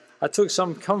 I took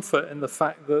some comfort in the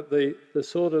fact that the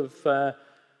sort of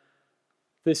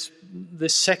this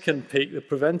second peak, the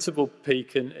preventable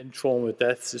peak in trauma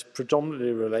deaths, is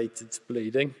predominantly related to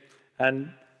bleeding.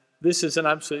 And this is an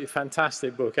absolutely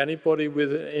fantastic book. Anybody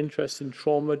with an interest in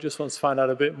trauma, just wants to find out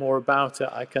a bit more about it,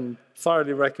 I can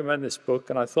thoroughly recommend this book.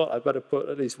 And I thought I'd better put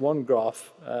at least one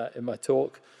graph in my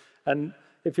talk. And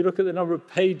if you look at the number of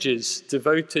pages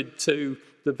devoted to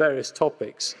the various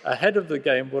topics, ahead of the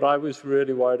game, what I was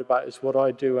really worried about is what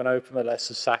I do when I open the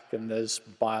lesser sac and there's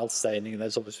bile staining and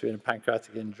there's obviously been a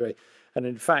pancreatic injury. And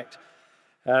in fact,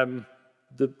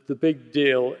 the big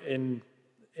deal in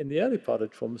in the early part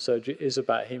of trauma surgery is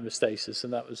about hemostasis,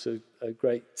 and that was a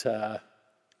great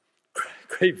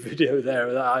great video there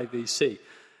of that IVC.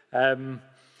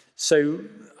 So,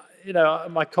 you know,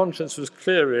 my conscience was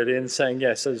clear really in saying,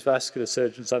 yes, as vascular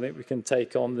surgeons, I think we can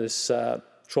take on this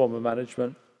trauma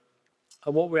management.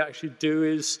 And what we actually do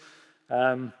is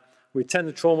we attend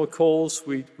the trauma calls,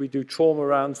 we do trauma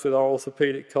rounds with our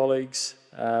orthopedic colleagues,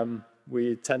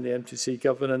 we attend the MTC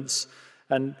governance,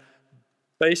 and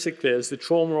basically as the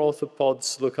trauma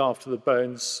orthopods look after the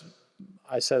bones,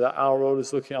 I say that our role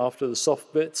is looking after the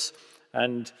soft bits,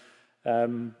 and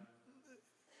that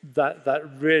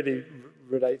really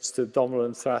relates to abdominal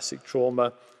and thoracic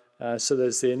trauma. So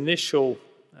there's the initial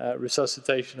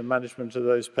resuscitation and management of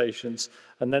those patients,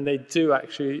 and then they do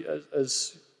actually,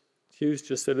 as Hugh's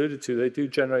just alluded to, they do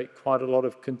generate quite a lot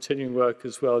of continuing work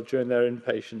as well during their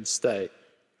inpatient stay.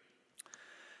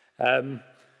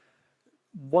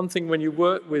 One thing when you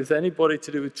work with anybody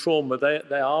to do with trauma, they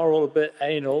are all a bit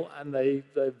anal, and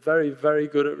they're very, very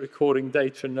good at recording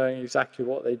data and knowing exactly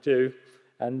what they do.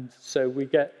 And so we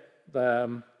get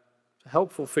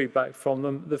helpful feedback from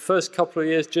them. The first couple of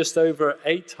years, just over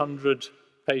 800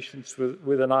 patients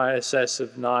with an ISS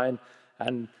of 9,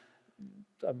 and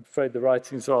I'm afraid the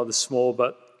writing's rather small,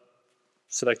 but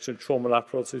selection of trauma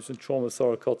laparoscopies and trauma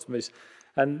thoracotomies.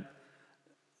 And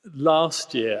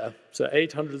last year, so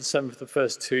 807 for the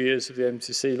first 2 years of the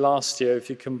MTC. Last year, if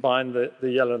you combine the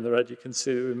yellow and the red, you can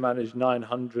see that we managed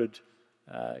 900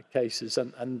 cases.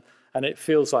 And it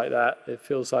feels like that. It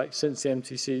feels like since the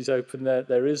MTC's open,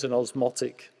 there is an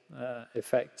osmotic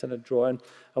effect and a drawing.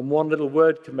 And one little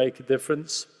word can make a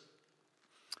difference.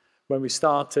 When we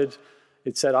started,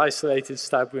 it said isolated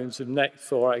stab wounds of neck,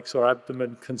 thorax, or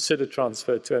abdomen, consider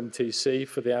transfer to MTC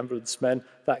for the ambulance men.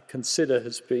 That consider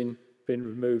has been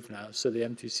removed now, so the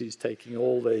MTC is taking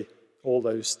all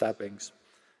those stabbings.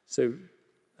 So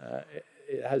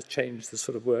it has changed the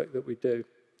sort of work that we do.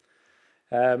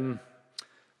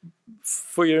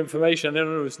 For your information,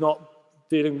 anyone who's not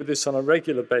dealing with this on a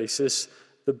regular basis,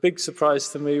 the big surprise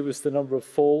to me was the number of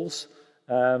falls.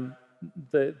 The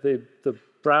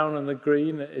brown and the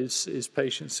green is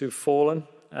patients who've fallen,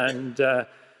 and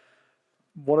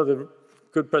one of the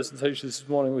good presentations this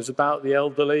morning was about the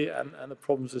elderly and the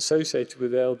problems associated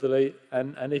with the elderly.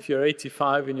 And if you're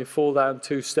 85 and you fall down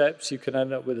 2 steps, you can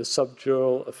end up with a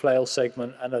subdural, a flail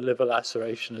segment, and a liver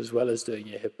laceration, as well as doing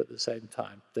your hip at the same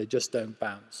time. They just don't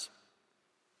bounce.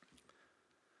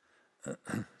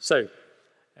 So,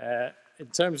 in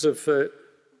terms of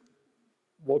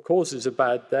what causes a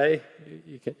bad day,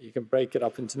 you can break it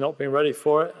up into not being ready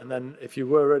for it, and then if you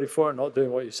were ready for it, not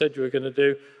doing what you said you were going to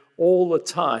do, all the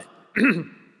time.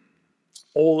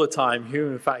 All the time,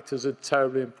 human factors are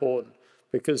terribly important,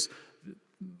 because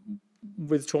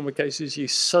with trauma cases, you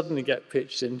suddenly get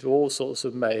pitched into all sorts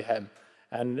of mayhem.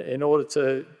 And in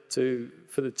order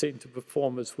for the team to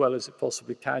perform as well as it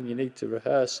possibly can, you need to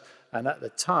rehearse. And at the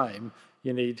time,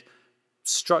 you need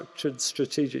structured,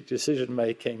 strategic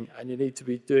decision-making, and you need to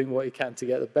be doing what you can to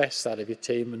get the best out of your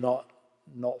team and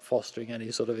not fostering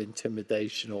any sort of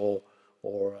intimidation or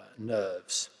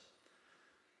nerves.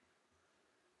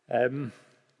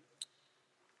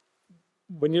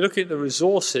 When you look at the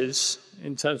resources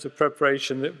in terms of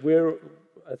preparation, that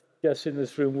I guess in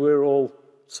this room, we're all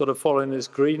sort of following this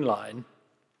green line.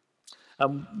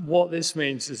 And what this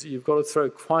means is that you've got to throw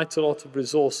quite a lot of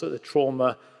resource at the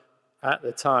trauma at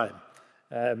the time.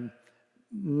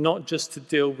 Not just to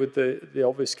deal with the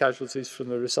obvious casualties from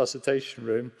the resuscitation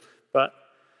room, but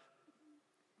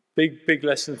big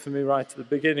lesson for me right at the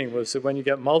beginning was that when you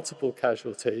get multiple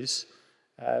casualties,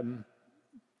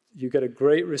 you get a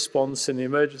great response in the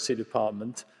emergency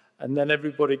department, and then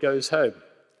everybody goes home.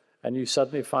 And you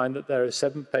suddenly find that there are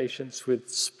 7 patients with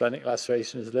splenic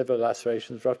lacerations, liver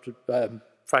lacerations, fractured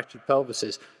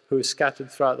pelvises, who are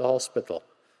scattered throughout the hospital.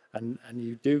 And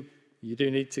you do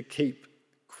need to keep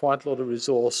quite a lot of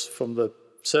resource from the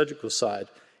surgical side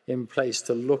in place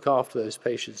to look after those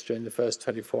patients during the first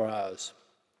 24 hours.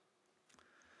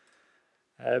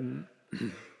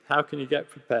 How can you get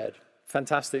prepared?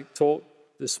 Fantastic talk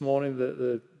this morning,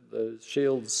 the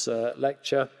Shields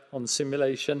lecture on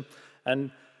simulation.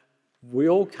 And we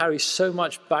all carry so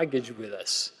much baggage with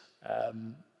us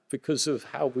because of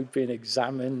how we've been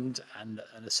examined and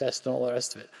assessed and all the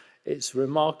rest of it. It's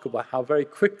remarkable how very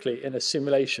quickly in a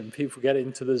simulation people get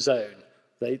into the zone.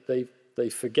 They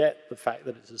forget the fact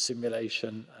that it's a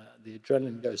simulation, the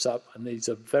adrenaline goes up, and these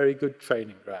are very good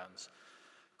training grounds.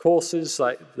 Courses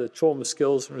like the trauma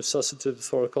skills and resuscitative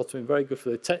thoracotomy are very good for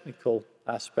the technical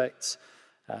aspects,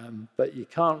 but you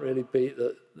can't really beat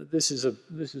that. This is a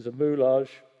moulage.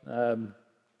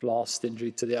 blast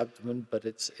injury to the abdomen, but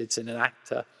it's in an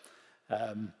actor.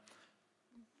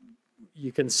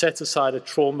 You can set aside a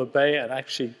trauma bay and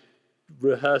actually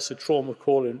rehearse a trauma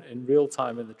call in real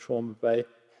time in the trauma bay.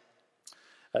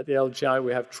 At the LGI,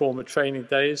 we have trauma training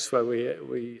days where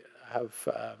we have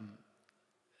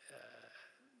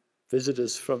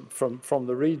visitors from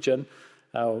the region.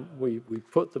 We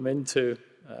put them into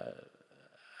a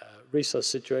resource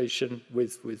situation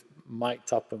with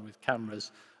mic'd up and with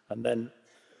cameras, and then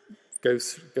go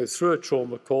through a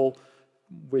trauma call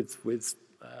with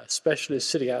specialists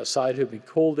sitting outside who've been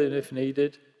called in if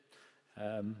needed,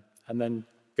 and then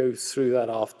go through that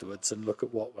afterwards and look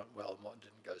at what went well and what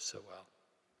didn't go so well.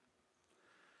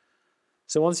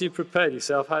 So once you've prepared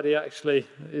yourself, how do you actually,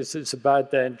 it's a bad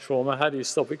day in trauma, how do you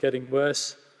stop it getting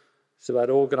worse? It's about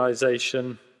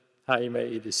organisation, how you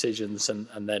make your decisions, and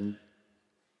then,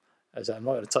 as I'm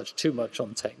not going to touch too much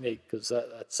on technique because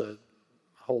that's a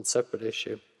whole separate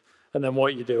issue, and then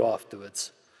what you do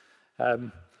afterwards.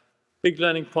 Big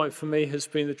learning point for me has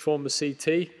been the trauma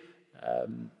CT.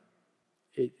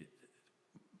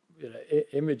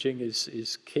 Imaging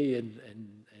is key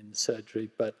in surgery,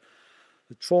 but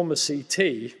the trauma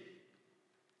CT,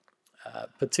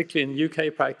 particularly in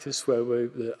UK practice where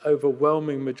the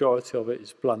overwhelming majority of it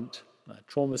is blunt,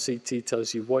 trauma CT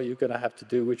tells you what you're going to have to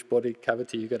do, which body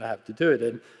cavity you're going to have to do it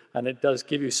in, and it does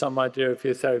give you some idea of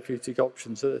your therapeutic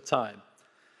options at the time.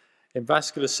 In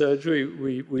vascular surgery,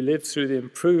 we lived through the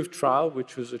IMPROVE trial,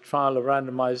 which was a trial of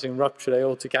randomizing ruptured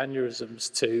aortic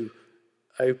aneurysms to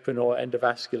open or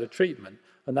endovascular treatment.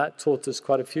 And that taught us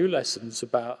quite a few lessons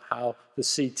about how the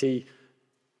CT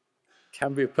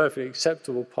can be a perfectly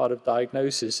acceptable part of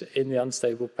diagnosis in the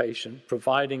unstable patient,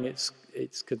 providing it's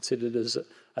considered as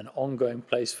an ongoing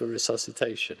place for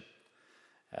resuscitation.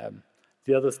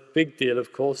 The other big deal,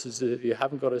 of course, is that if you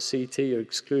haven't got a CT, you're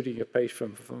excluding a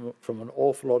patient from an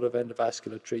awful lot of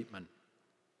endovascular treatment.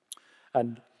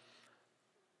 And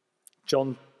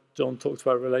John talked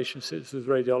about relationships with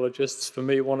radiologists. For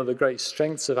me, one of the great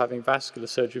strengths of having vascular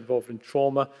surgery involved in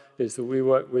trauma is that we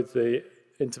work with the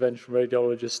interventional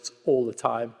radiologists all the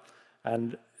time.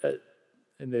 And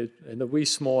in the wee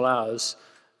small hours,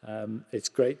 it's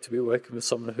great to be working with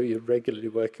someone who you're regularly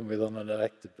working with on an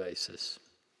elective basis.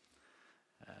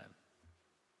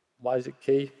 Why is it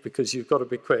key? Because you've got to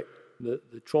be quick. The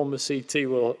trauma CT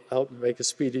will help you make a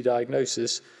speedy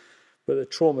diagnosis, but the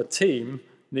trauma team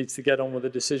needs to get on with the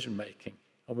decision making.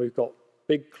 And we've got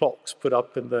big clocks put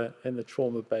up in the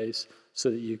trauma bays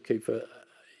so that you keep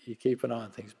an eye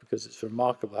on things, because it's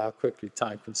remarkable how quickly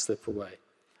time can slip away.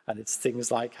 And it's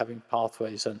things like having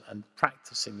pathways and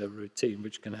practicing the routine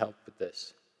which can help with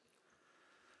this.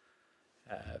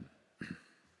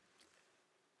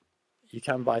 You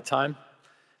can buy time.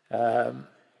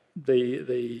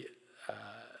 The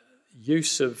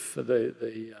use of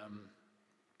the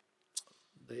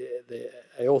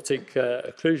aortic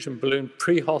occlusion balloon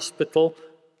pre-hospital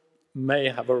may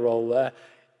have a role there.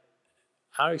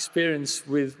 Our experience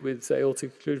with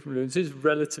aortic occlusion balloons is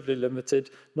relatively limited,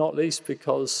 not least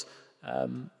because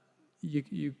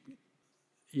you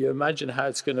imagine how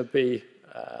it's going to be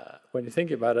when you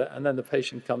think about it, and then the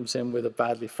patient comes in with a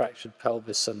badly fractured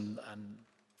pelvis and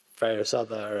various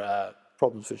other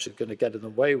problems which are going to get in the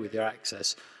way with your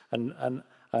access. And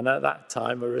at that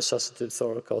time, a resuscitative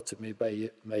thoracotomy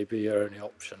may be your only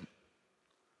option.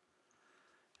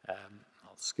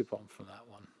 I'll skip on from that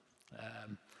one.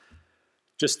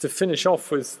 Just to finish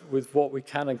off with what we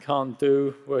can and can't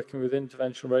do, working with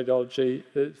interventional radiology,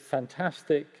 the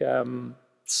fantastic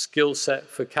skill set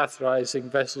for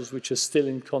catheterizing vessels which are still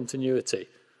in continuity.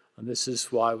 And this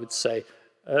is why I would say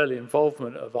early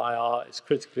involvement of IR is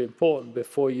critically important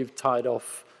before you've tied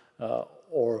off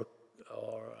or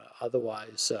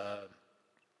otherwise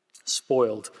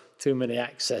spoiled too many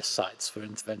access sites for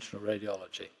interventional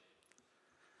radiology.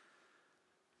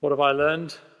 What have I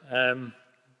learned?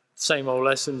 Same old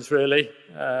lessons, really.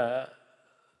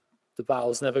 The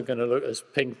bowel's never going to look as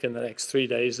pink in the next 3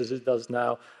 days as it does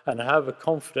now. And however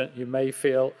confident you may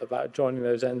feel about joining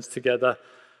those ends together,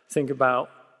 think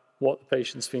about what the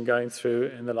patient's been going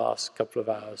through in the last couple of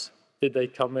hours. Did they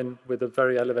come in with a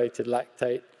very elevated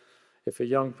lactate? If a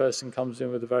young person comes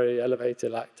in with a very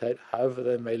elevated lactate, however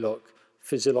they may look,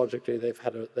 physiologically they've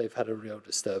had a real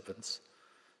disturbance.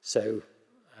 So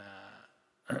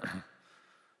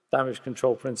damage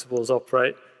control principles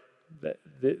operate.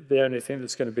 The only thing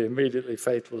that's going to be immediately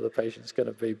fatal to the patient is going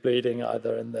to be bleeding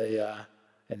either in the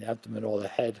abdomen or the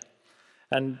head.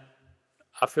 And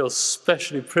I feel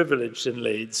especially privileged in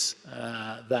Leeds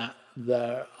that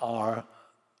there are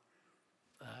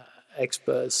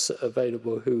experts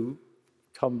available who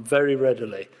come very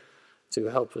readily to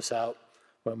help us out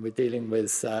when we're dealing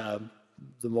with the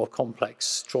more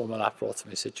complex trauma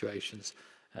laparotomy situations.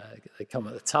 They come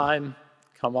at the time,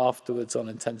 come afterwards on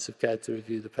intensive care to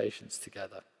review the patients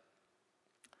together.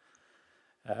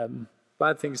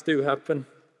 Bad things do happen.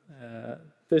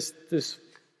 This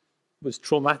was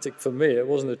traumatic for me. It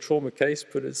wasn't a trauma case,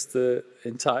 but it's the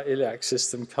entire iliac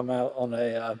system come out on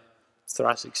a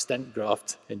thoracic stent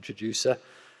graft introducer.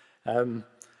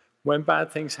 When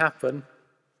bad things happen,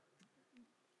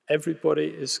 everybody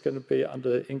is going to be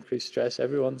under increased stress.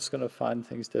 Everyone's going to find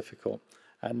things difficult.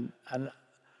 And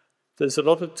there's a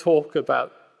lot of talk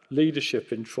about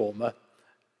leadership in trauma.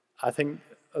 I think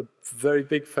a very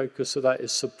big focus of that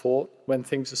is support. When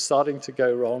things are starting to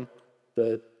go wrong,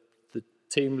 the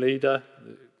team leader,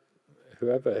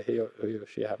 whoever he or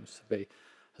she happens to be,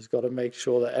 has got to make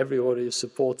sure that everybody is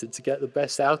supported to get the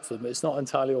best out of them. It's not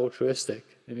entirely altruistic.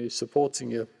 If you're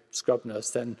supporting your scrub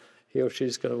nurse, then he or she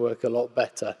is going to work a lot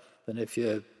better than if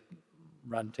you're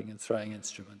ranting and throwing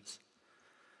instruments.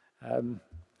 I'm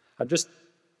just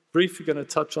briefly going to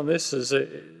touch on this as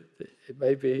it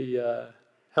may be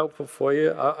helpful for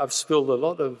you. I've spilled a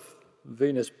lot of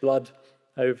venous blood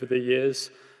over the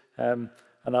years, and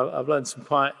I've learned some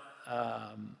quite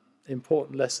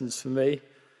important lessons for me.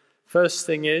 First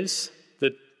thing is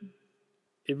that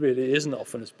it really isn't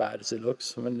often as bad as it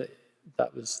looks. I mean,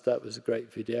 that was a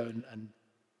great video, and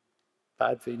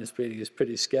bad venous bleeding is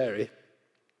pretty scary.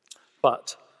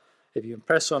 But if you can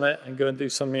press on it and go and do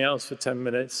something else for 10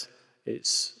 minutes,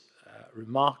 it's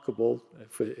remarkable.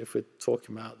 If we're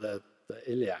talking about the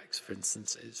iliacs, for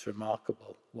instance, it's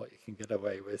remarkable what you can get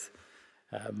away with.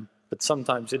 But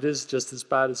sometimes it is just as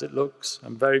bad as it looks,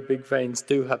 and very big veins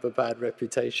do have a bad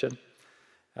reputation.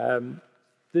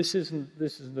 This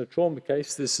isn't a trauma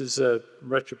case. This is a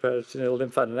retroperitoneal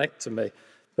lymphadenectomy.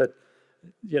 But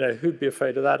who'd be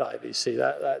afraid of that IVC?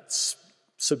 That's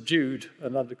subdued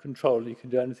and under control. You can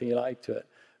do anything you like to it.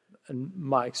 And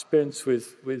my experience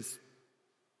with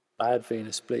bad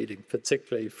venous bleeding,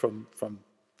 particularly from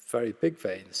very big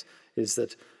veins, is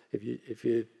that if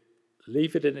you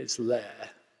leave it in its lair,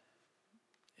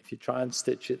 if you try and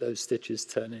stitch it, those stitches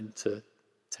turn into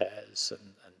tears,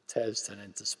 and tears turn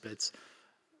into splits.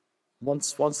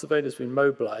 Once the vein has been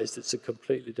mobilized, it's a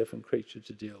completely different creature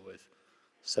to deal with.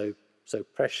 So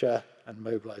pressure and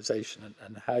mobilization.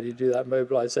 And how do you do that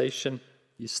mobilization?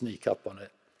 You sneak up on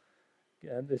it.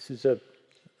 And this is a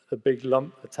big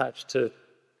lump attached to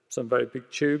some very big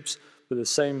tubes, but the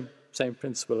same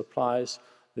principle applies,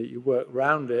 that you work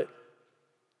around it.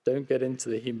 Don't get into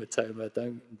the hematoma.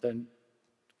 Don't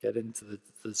get into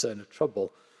the zone of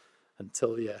trouble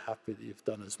until you're happy that you've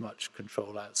done as much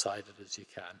control outside it as you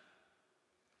can.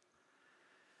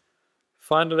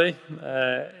 Finally,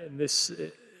 in this,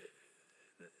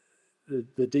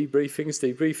 the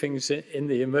debriefings in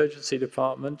the emergency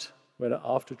department, when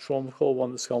after trauma call,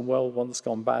 one that's gone well, one that's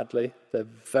gone badly, they're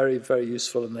very, very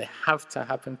useful, and they have to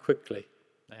happen quickly.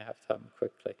 They have to happen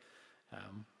quickly.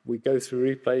 We go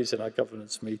through replays in our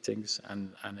governance meetings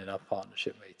and in our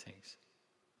partnership meetings.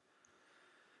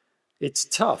 It's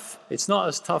tough. It's not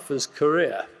as tough as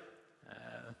Korea,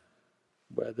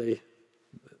 where the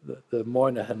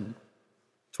Moynihan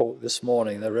talk this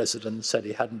morning, the resident said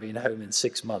he hadn't been home in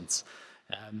 6 months.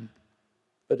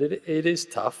 But it is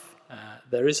tough.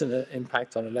 There is an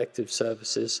impact on elective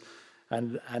services,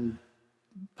 and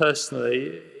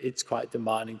personally, it's quite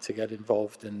demanding to get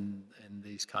involved in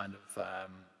these kind of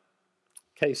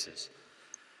cases.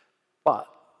 But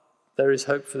there is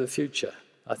hope for the future.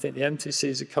 I think the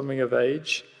MTCs are coming of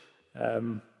age.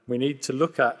 We need to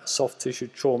look at soft tissue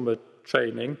trauma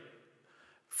training.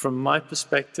 From my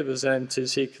perspective as an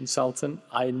MTC consultant,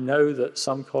 I know that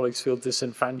some colleagues feel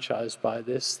disenfranchised by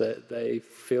this, that they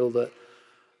feel that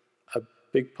a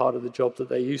big part of the job that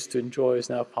they used to enjoy is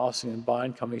now passing them by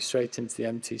and coming straight into the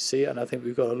MTC. And I think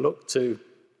we've got to look to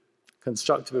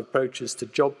constructive approaches to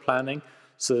job planning,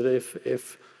 so that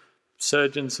if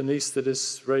surgeons,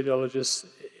 anesthetists, radiologists,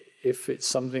 if it's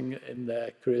something in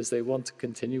their careers they want to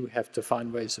continue, we have to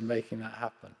find ways of making that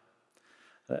happen.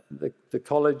 The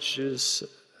colleges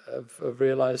have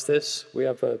realized this. We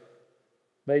have a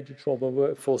major trauma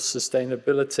workforce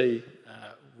sustainability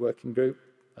working group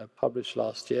published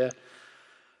last year.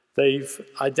 They've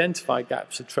identified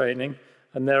gaps of training,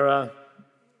 and there are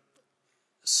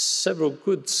several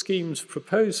good schemes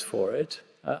proposed for it.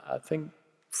 I think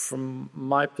from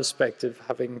my perspective,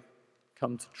 having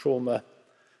come to trauma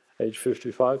age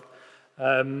 55,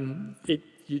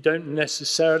 you don't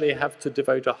necessarily have to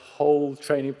devote a whole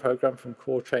training program from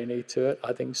core trainee to it.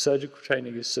 I think surgical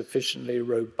training is sufficiently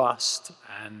robust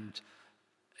and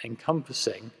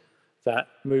encompassing that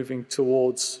moving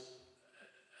towards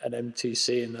an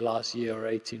MTC in the last year or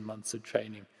 18 months of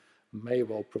training may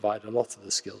well provide a lot of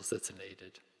the skills that are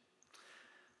needed.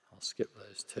 I'll skip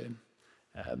those two.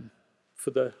 I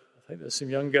think there's some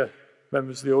younger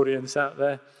members of the audience out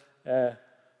there.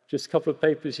 Just a couple of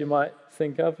papers you might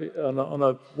think of. On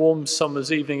a warm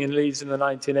summer's evening in Leeds in the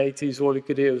 1980s, all you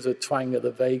could hear was a twang of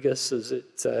the Vegas as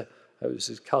it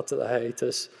was cut at the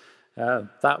hiatus.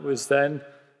 That was then.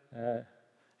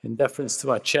 In deference to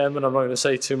my chairman, I'm not going to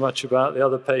say too much about the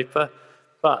other paper,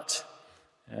 but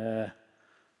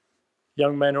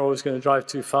young men are always going to drive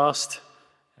too fast.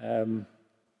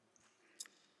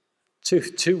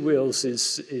 Two wheels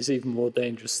is even more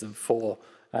dangerous than four,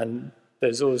 and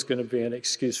there's always going to be an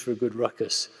excuse for a good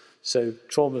ruckus. So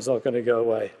trauma's not going to go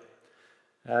away.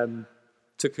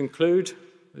 To conclude,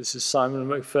 this is Simon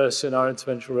McPherson, our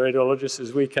interventional radiologist,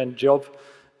 his weekend job.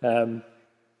 In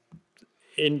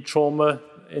trauma,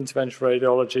 interventional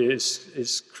radiology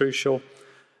is crucial.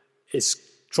 It's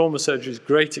trauma surgery's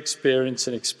great experience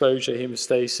in exposure,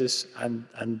 hemostasis,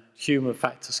 and human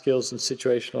factor skills and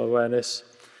situational awareness.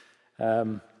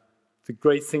 The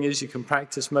great thing is you can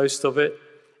practice most of it.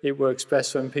 It works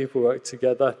best when people work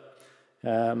together.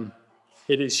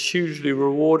 It is hugely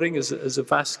rewarding as a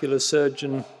vascular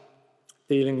surgeon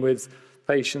dealing with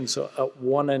patients at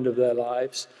one end of their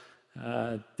lives.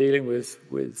 Dealing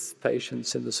with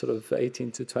patients in the sort of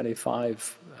 18 to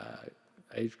 25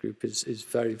 age group is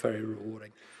very, very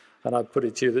rewarding. And I put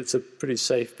it to you that it's a pretty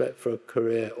safe bet for a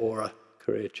career or a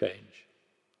career change.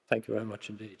 Thank you very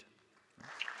much indeed.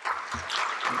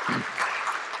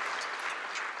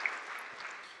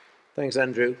 Thanks,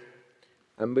 Andrew.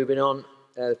 And moving on,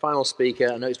 the final speaker,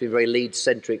 I know it's been very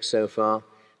Leeds-centric so far,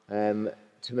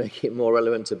 to make it more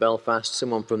relevant to Belfast,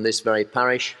 someone from this very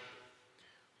parish.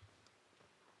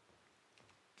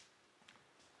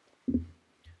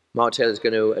 Mark Taylor is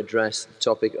going to address the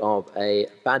topic of a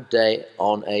bad day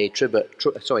on a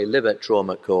liver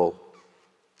trauma call.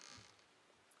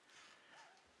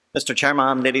 Mr.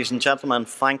 Chairman, ladies and gentlemen,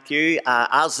 thank you.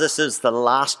 As this is the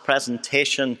last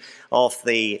presentation of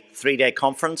the three-day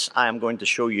conference, I am going to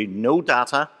show you no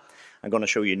data, I'm going to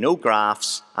show you no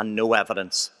graphs and no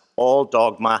evidence. All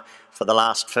dogma for the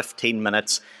last 15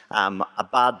 minutes. A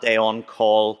bad day on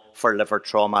call for liver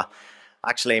trauma.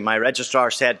 Actually, my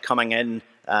registrar said coming in,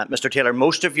 Mr. Taylor,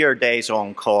 most of your days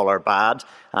on call are bad.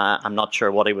 I'm not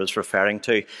sure what he was referring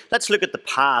to. Let's look at the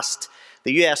past.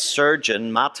 The US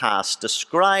surgeon, Matas,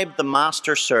 described the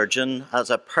master surgeon as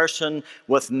a person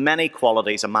with many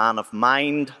qualities, a man of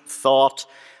mind, thought,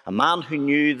 a man who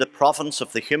knew the province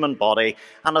of the human body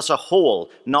and as a whole,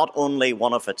 not only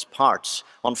one of its parts.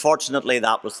 Unfortunately,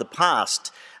 that was the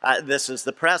past. This is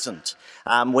the present.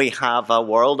 We have a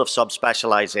world of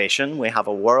subspecialization. We have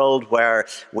a world where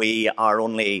we are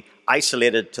only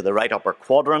isolated to the right upper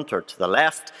quadrant or to the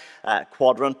left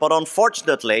quadrant. But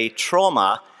unfortunately,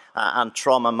 trauma and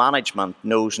trauma management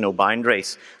knows no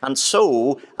boundaries. And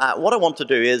so what I want to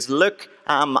do is look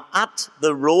at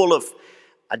the role of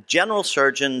a general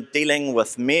surgeon dealing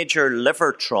with major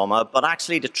liver trauma, but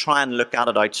actually to try and look at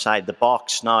it outside the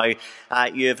box. Now,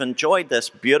 you've enjoyed this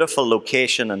beautiful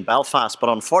location in Belfast, but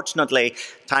unfortunately,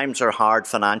 times are hard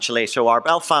financially. So our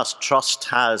Belfast Trust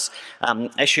has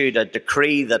issued a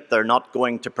decree that they're not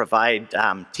going to provide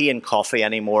tea and coffee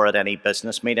anymore at any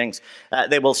business meetings.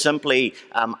 They will simply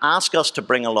ask us to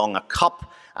bring along a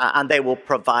cup, and they will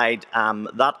provide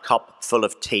that cup full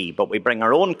of tea. But we bring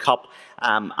our own cup,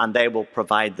 and they will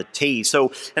provide the tea.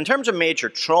 So in terms of major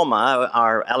trauma,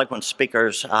 our eloquent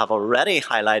speakers have already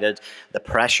highlighted the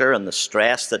pressure and the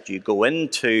stress that you go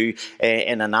into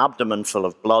in an abdomen full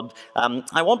of blood.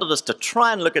 I wanted us to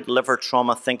try and look at liver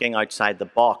trauma thinking outside the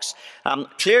box.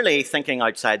 Clearly, thinking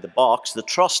outside the box, the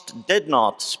Trust did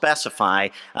not specify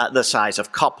the size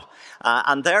of cup.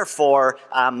 And therefore,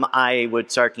 I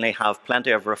would certainly have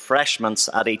plenty of refreshments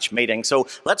at each meeting. So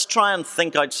let's try and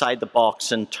think outside the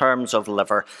box in terms of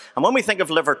liver. And when we think of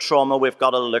liver trauma, we've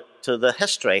got to look to the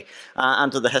history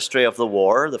and to the history of the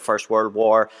war, the First World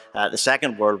War, the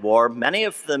Second World War. Many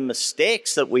of the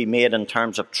mistakes that we made in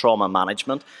terms of trauma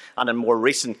management and in more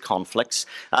recent conflicts.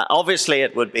 Obviously,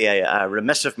 it would be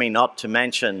remiss of me not to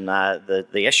mention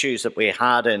the issues that we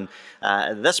had in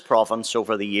this province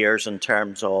over the years in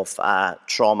terms of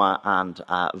trauma and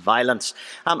violence.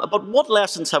 But what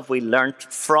lessons have we learnt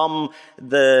from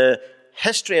the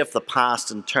history of the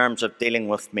past in terms of dealing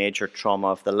with major trauma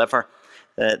of the liver?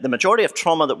 The majority of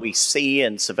trauma that we see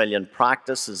in civilian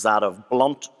practice is that of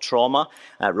blunt trauma,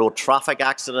 road traffic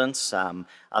accidents.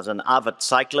 As an avid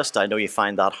cyclist, I know you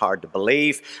find that hard to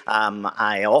believe.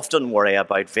 I often worry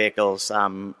about vehicles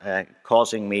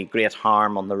causing me great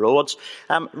harm on the roads.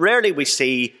 Rarely we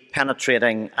see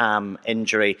penetrating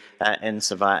injury in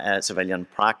civilian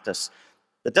practice.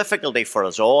 The difficulty for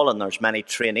us all, and there's many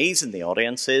trainees in the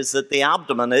audience, is that the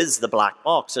abdomen is the black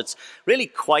box. It's really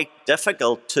quite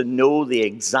difficult to know the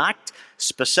exact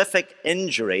specific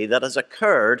injury that has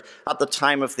occurred at the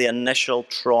time of the initial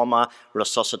trauma,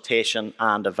 resuscitation,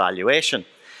 and evaluation.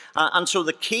 And so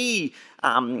the key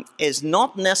is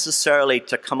not necessarily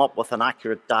to come up with an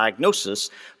accurate diagnosis,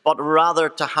 but rather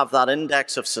to have that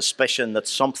index of suspicion that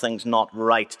something's not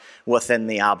right within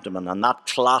the abdomen. And that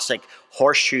classic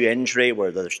horseshoe injury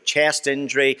where there's chest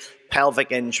injury,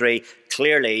 pelvic injury,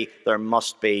 clearly there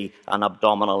must be an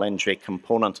abdominal injury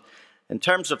component. In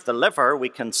terms of the liver, we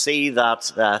can see that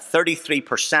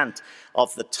 33%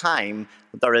 of the time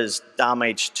there is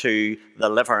damage to the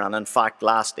liver. And in fact,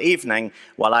 last evening,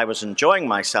 while I was enjoying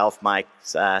myself, my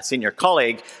senior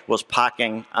colleague was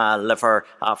packing liver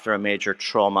after a major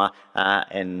trauma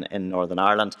in Northern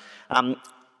Ireland.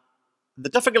 The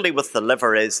difficulty with the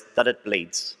liver is that it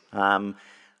bleeds.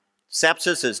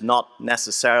 Sepsis is not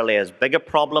necessarily as big a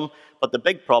problem, but the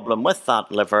big problem with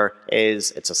that liver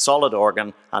is it's a solid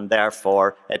organ and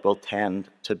therefore it will tend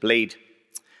to bleed.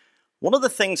 One of the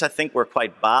things I think we're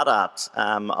quite bad at,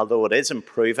 although it is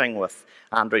improving with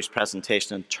Andrew's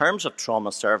presentation in terms of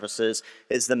trauma services,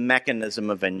 is the mechanism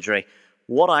of injury.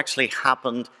 What actually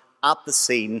happened at the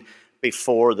scene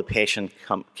before the patient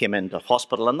came into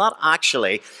hospital. And that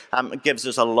actually gives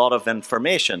us a lot of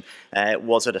information.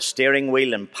 Was it a steering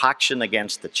wheel impaction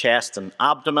against the chest and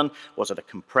abdomen? Was it a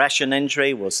compression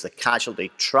injury? Was the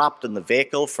casualty trapped in the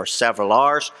vehicle for several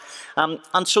hours?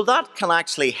 And so that can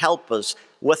actually help us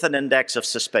with an index of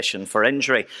suspicion for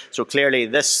injury. So clearly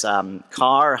this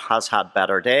car has had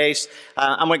better days,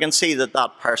 and we can see that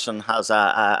that person has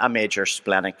a major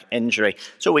splenic injury.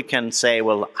 So we can say,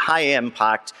 well, high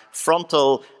impact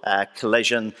frontal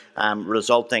collision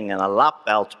resulting in a lap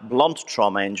belt blunt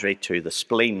trauma injury to the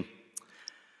spleen.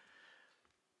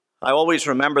 I always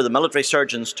remember the military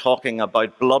surgeons talking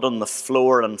about blood on the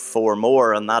floor and 4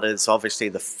 more, and that is obviously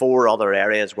the 4 other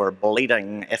areas where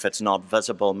bleeding, if it's not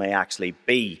visible, may actually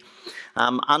be.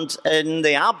 And in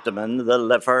the abdomen, the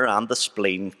liver and the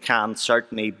spleen can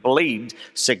certainly bleed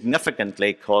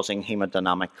significantly, causing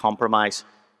hemodynamic compromise.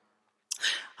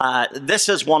 This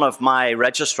is one of my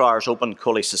registrar's open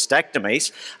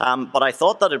cholecystectomies, but I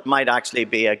thought that it might actually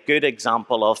be a good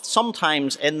example of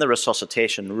sometimes in the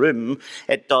resuscitation room,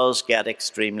 it does get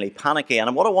extremely panicky.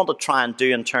 And what I want to try and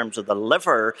do in terms of the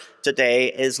liver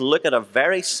today is look at a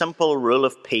very simple rule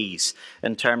of P's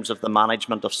in terms of the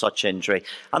management of such injury.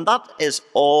 And that is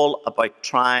all about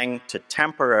trying to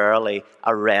temporarily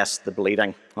arrest the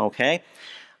bleeding, okay?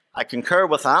 I concur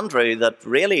with Andrew that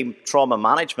really trauma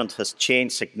management has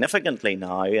changed significantly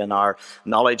now in our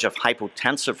knowledge of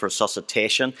hypotensive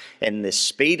resuscitation, in the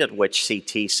speed at which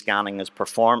CT scanning is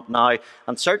performed now,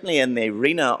 and certainly in the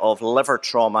arena of liver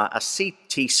trauma, a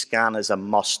CT scan is a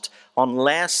must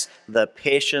unless the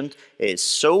patient is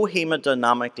so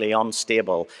hemodynamically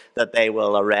unstable that they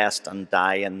will arrest and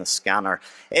die in the scanner.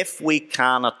 If we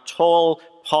can at all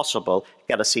possible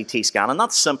get a CT scan, and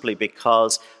that's simply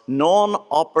because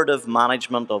non-operative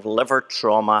management of liver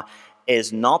trauma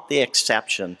is not the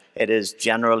exception. It is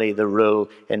generally the rule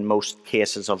in most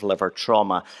cases of liver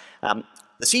trauma.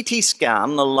 The CT scan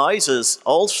allows us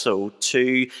also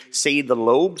to see the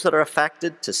lobes that are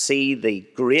affected, to see the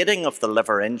grading of the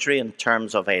liver injury in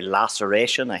terms of a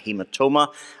laceration, a hematoma,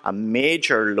 a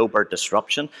major lobar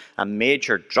disruption, a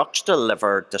major juxtal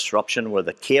liver disruption where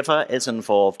the cava is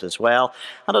involved as well.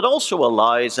 And it also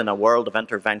allows, in a world of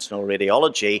interventional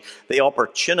radiology, the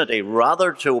opportunity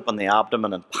rather to open the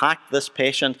abdomen and pack this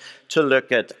patient to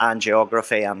look at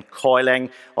angiography and coiling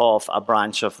of a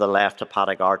branch of the left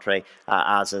hepatic artery,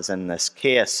 as is in this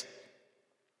case.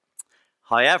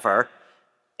 However,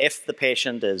 if the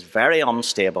patient is very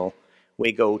unstable,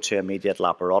 we go to immediate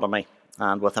laparotomy.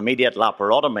 And with immediate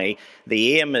laparotomy,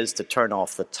 the aim is to turn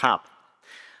off the tap.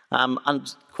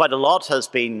 And quite a lot has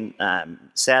been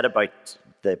said about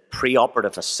the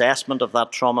preoperative assessment of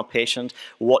that trauma patient,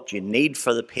 what you need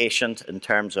for the patient in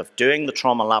terms of doing the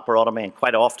trauma laparotomy, and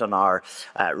quite often our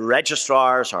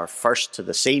registrars are first to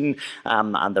the scene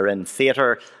and they're in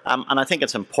theatre. And I think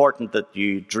it's important that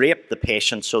you drape the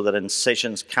patient so that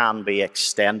incisions can be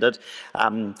extended.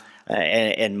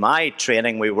 In my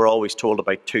training, we were always told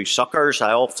about 2 suckers.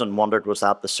 I often wondered, was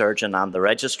that the surgeon and the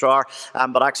registrar?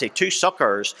 But actually 2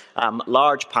 suckers,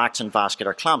 large packs and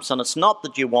vascular clamps. And it's not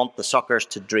that you want the suckers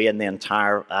to drain the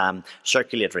entire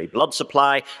circulatory blood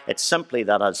supply. It's simply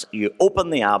that as you open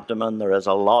the abdomen, there is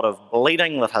a lot of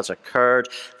bleeding that has occurred.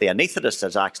 The anaesthetist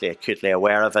is actually acutely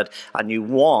aware of it, and you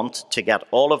want to get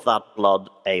all of that blood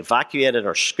evacuated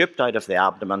or scooped out of the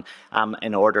abdomen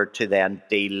in order to then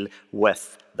deal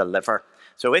with the liver.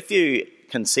 So if you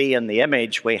can see in the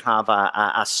image, we have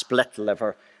a split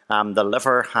liver. The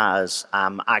liver has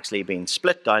actually been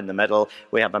split down the middle.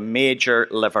 We have a major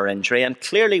liver injury, and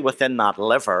clearly within that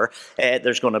liver,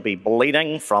 there's going to be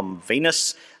bleeding from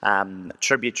venous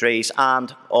tributaries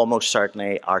and almost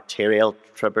certainly arterial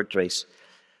tributaries.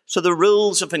 So the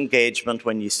rules of engagement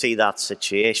when you see that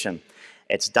situation,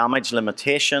 it's damage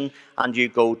limitation, and you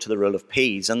go to the rule of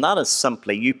P's, and that is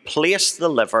simply you place the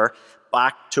liver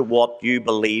back to what you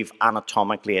believe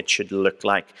anatomically it should look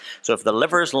like. So if the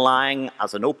liver is lying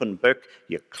as an open book,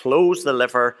 you close the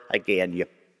liver again, you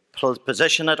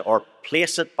position it or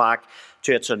place it back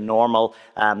to its normal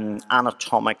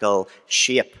anatomical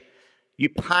shape. You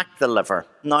pack the liver.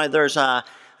 Now there's a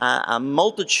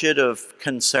multitude of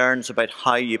concerns about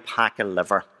how you pack a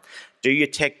liver. Do you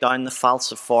take down the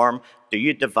falciform? Do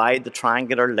you divide the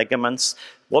triangular ligaments?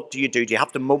 What do? Do you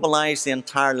have to mobilize the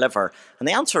entire liver? And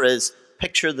the answer is,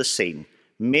 picture the scene.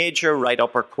 Major right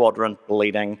upper quadrant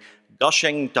bleeding,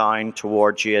 gushing down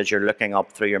towards you as you're looking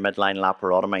up through your midline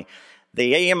laparotomy.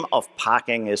 The aim of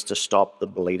packing is to stop the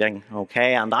bleeding,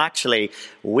 okay? And actually,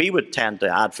 we would tend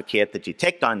to advocate that you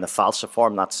take down the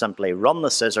falciform. That's simply run the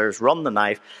scissors, run the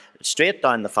knife, straight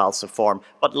down the falciform,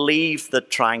 but leave the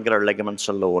triangular ligaments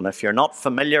alone. If you're not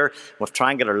familiar with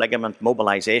triangular ligament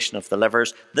mobilization of the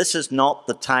livers, this is not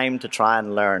the time to try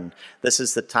and learn. This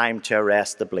is the time to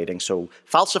arrest the bleeding. So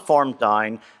falciform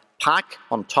down, pack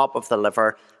on top of the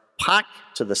liver, pack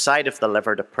to the side of the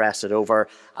liver to press it over,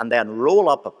 and then roll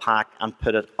up a pack and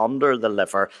put it under the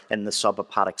liver in the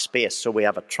subhepatic space. So we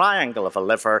have a triangle of a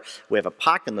liver, we have a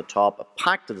pack on the top, a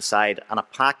pack to the side, and a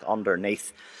pack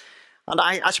underneath. And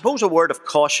I suppose a word of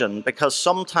caution, because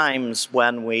sometimes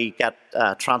when we get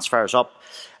transfers up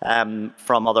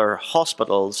from other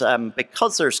hospitals,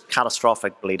 because there's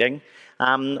catastrophic bleeding,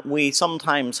 we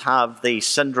sometimes have the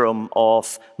syndrome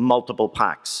of multiple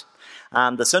packs.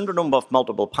 And the syndrome of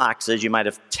multiple packs is you might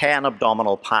have 10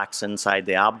 abdominal packs inside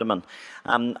the abdomen.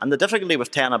 And the difficulty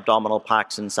with 10 abdominal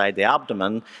packs inside the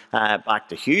abdomen, back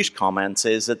to Hugh's comments,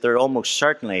 is that there almost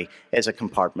certainly is a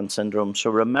compartment syndrome. So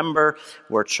remember,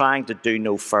 we're trying to do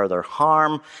no further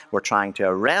harm. We're trying to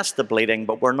arrest the bleeding,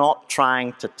 but we're not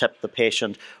trying to tip the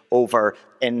patient over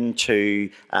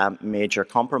into major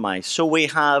compromise. So we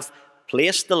have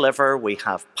placed the liver, we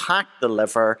have packed the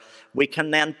liver, we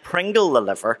can then Pringle the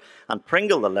liver, and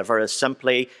Pringle the liver is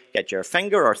simply get your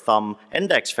finger or thumb,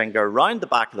 index finger, round the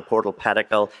back of the portal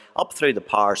pedicle, up through the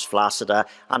pars flaccida,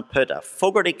 and put a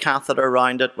Fogarty catheter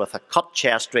around it with a cut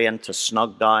chest drain to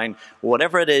snug down,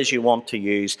 whatever it is you want to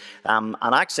use. And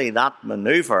actually that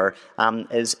manoeuvre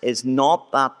is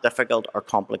not that difficult or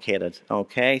complicated,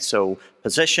 okay? So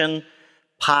position,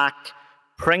 pack,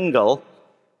 Pringle.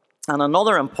 And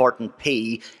another important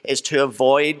P is to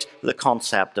avoid the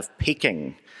concept of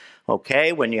peeking.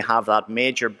 Okay, when you have that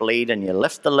major bleed and you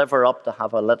lift the liver up to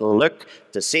have a little look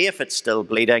to see if it's still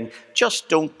bleeding, just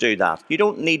don't do that. You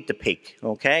don't need to peek,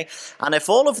 okay? And if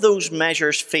all of those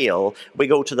measures fail, we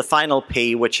go to the final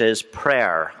P, which is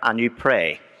prayer, and you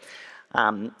pray.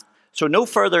 So no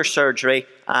further surgery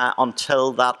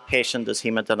until that patient is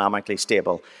hemodynamically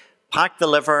stable. Pack the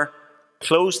liver,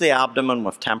 close the abdomen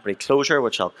with temporary closure,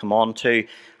 which I'll come on to,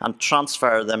 and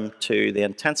transfer them to the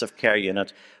intensive care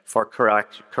unit for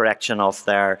correction of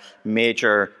their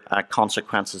major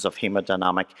consequences of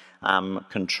hemodynamic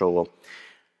control.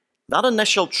 That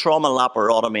initial trauma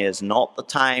laparotomy is not the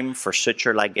time for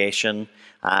suture ligation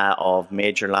of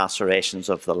major lacerations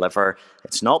of the liver.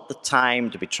 It's not the time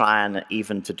to be trying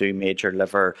even to do major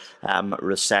liver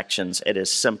resections. It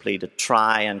is simply to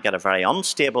try and get a very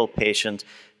unstable patient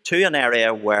to an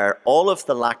area where all of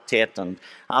the lactate and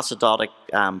acidotic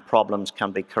problems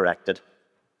can be corrected.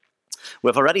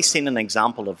 We've already seen an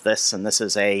example of this, and this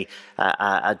is a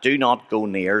do not go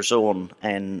near zone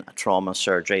in trauma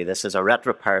surgery. This is a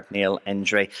retroperitoneal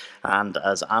injury, and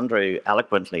as Andrew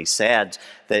eloquently said,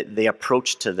 the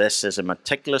approach to this is a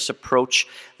meticulous approach.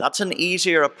 That's an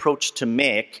easier approach to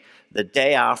make the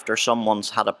day after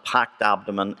someone's had a packed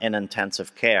abdomen in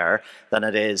intensive care than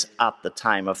it is at the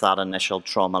time of that initial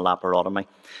trauma laparotomy.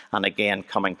 And again,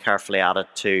 coming carefully at it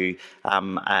to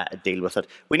deal with it.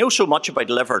 We know so much about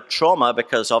liver trauma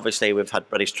because obviously we've had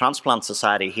British Transplant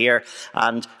Society here,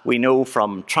 and we know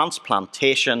from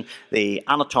transplantation the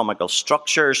anatomical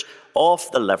structures of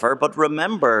the liver, but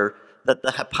remember that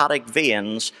the hepatic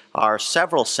veins are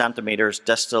several centimetres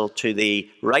distal to the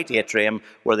right atrium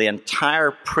where the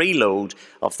entire preload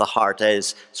of the heart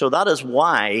is. So that is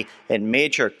why in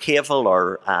major caval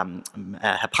or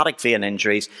hepatic vein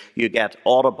injuries you get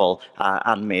audible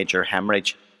and major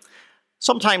hemorrhage.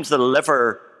 Sometimes the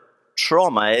liver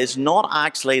trauma is not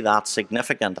actually that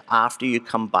significant after you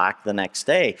come back the next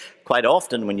day. Quite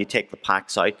often when you take the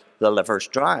packs out, the liver's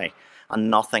dry and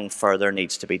nothing further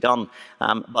needs to be done.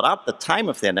 But at the time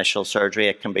of the initial surgery,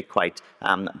 it can be quite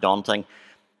daunting.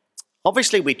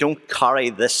 Obviously, we don't carry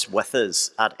this with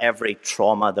us at every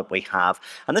trauma that we have.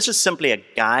 And this is simply a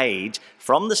guide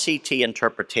from the CT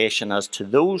interpretation as to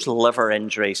those liver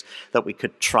injuries that we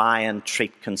could try and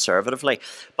treat conservatively.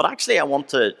 But actually, I want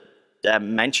to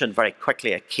mention very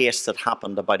quickly a case that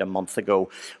happened about a month ago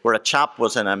where a chap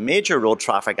was in a major road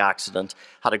traffic accident,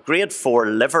 had a grade 4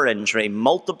 liver injury,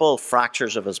 multiple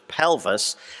fractures of his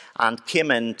pelvis, and came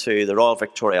into the Royal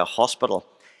Victoria Hospital.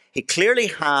 He clearly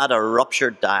had a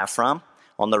ruptured diaphragm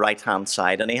on the right-hand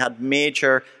side and he had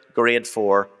major grade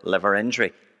 4 liver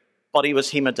injury, but he was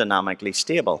hemodynamically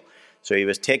stable. So he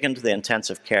was taken to the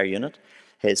intensive care unit.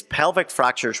 His pelvic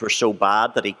fractures were so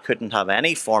bad that he couldn't have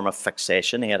any form of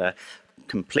fixation. He had a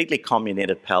completely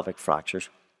comminuted pelvic fractures.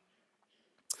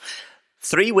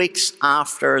 3 weeks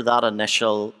after that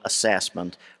initial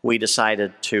assessment, we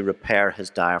decided to repair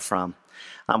his diaphragm.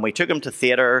 And we took him to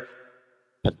theatre,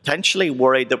 potentially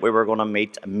worried that we were going to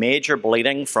meet major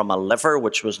bleeding from a liver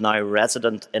which was now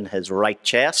resident in his right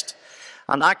chest.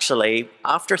 And actually,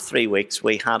 after 3 weeks,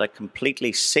 we had a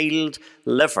completely sealed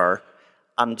liver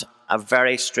and a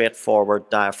very straightforward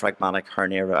diaphragmatic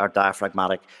hernia or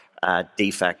diaphragmatic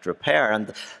defect repair.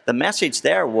 And the message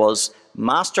there was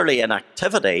masterly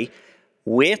inactivity,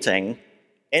 waiting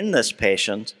in this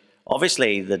patient.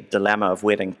 Obviously, the dilemma of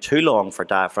waiting too long for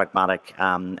diaphragmatic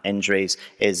injuries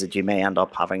is that you may end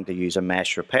up having to use a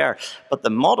mesh repair. But the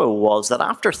motto was that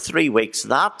after 3 weeks,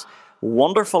 that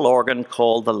wonderful organ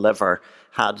called the liver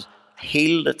had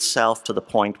healed itself to the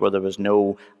point where there was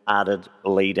no added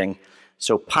bleeding.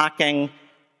 So packing,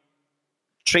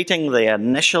 treating the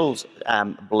initial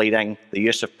bleeding, the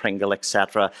use of Pringle,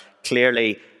 etc.,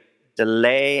 clearly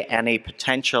delay any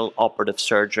potential operative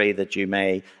surgery that you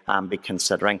may be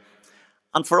considering.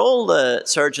 And for all the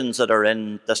surgeons that are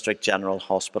in district general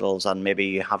hospitals and maybe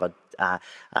you have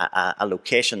a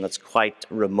location that's quite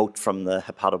remote from the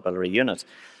hepatobiliary unit,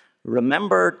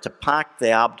 remember to pack the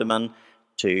abdomen,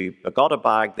 to Bogota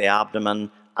bag the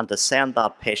abdomen, and to send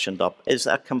that patient up is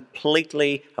a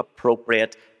completely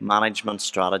appropriate management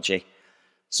strategy.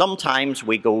 Sometimes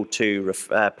we go to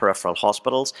peripheral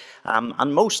hospitals,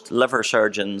 and most liver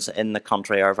surgeons in the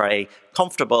country are very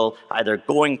comfortable either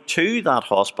going to that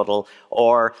hospital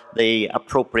or the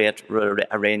appropriate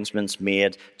arrangements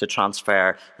made to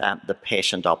transfer the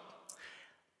patient up.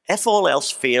 If all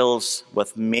else fails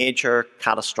with major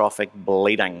catastrophic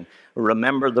bleeding,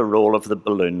 remember the role of the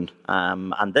balloon.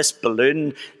 And this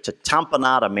balloon to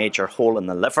tamponade a major hole in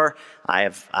the liver. I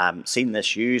have seen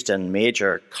this used in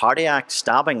major cardiac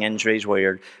stabbing injuries where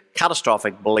you're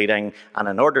catastrophic bleeding, and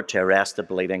in order to arrest the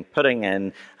bleeding, putting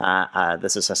in,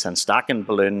 this is a Senstaken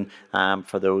balloon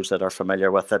for those that are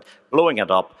familiar with it, blowing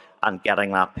it up and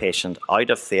getting that patient out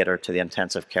of theatre to the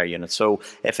intensive care unit. So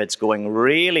if it's going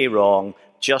really wrong,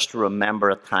 just remember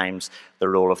at times the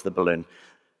role of the balloon.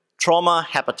 Trauma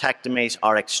hepatectomies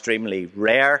are extremely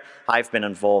rare. I've been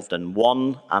involved in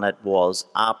one and it was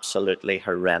absolutely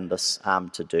horrendous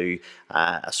to do,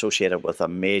 associated with a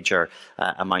major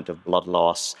amount of blood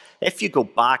loss. If you go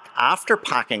back after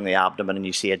packing the abdomen and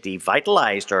you see a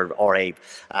devitalized or a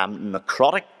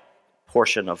necrotic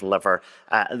portion of liver,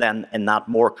 then in that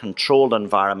more controlled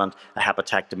environment, a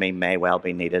hepatectomy may well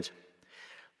be needed.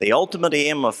 The ultimate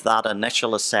aim of that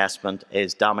initial assessment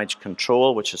is damage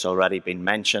control, which has already been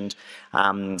mentioned,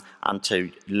 and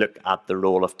to look at the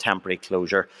role of temporary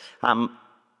closure.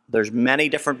 There's many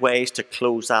different ways to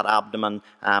close that abdomen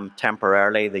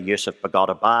temporarily. The use of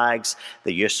Bogota bags,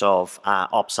 the use of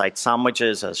off-site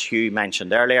sandwiches, as Hugh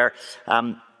mentioned earlier.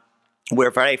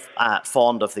 We're very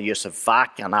fond of the use of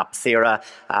VAC and Apthera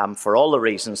for all the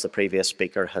reasons the previous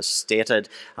speaker has stated.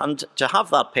 And to have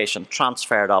that patient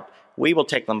transferred up we will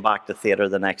take them back to theatre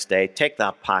the next day, take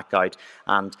that pack out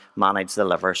and manage the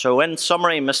liver. So in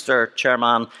summary, Mr.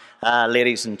 Chairman,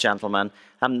 ladies and gentlemen,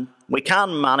 we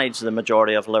can manage the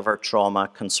majority of liver trauma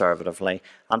conservatively,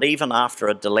 and even after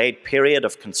a delayed period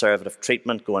of conservative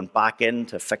treatment, going back in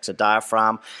to fix a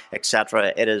diaphragm,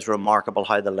 etc., it is remarkable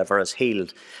how the liver is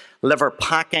healed. Liver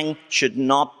packing should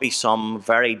not be some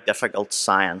very difficult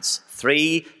science.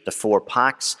 3 to 4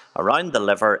 packs around the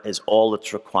liver is all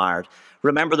that's required.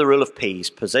 Remember the rule of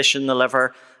P's: position the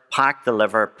liver, pack the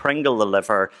liver, Pringle the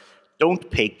liver,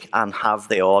 don't peak, and have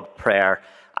the odd prayer.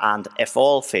 And if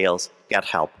all fails, get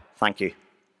help. Thank you.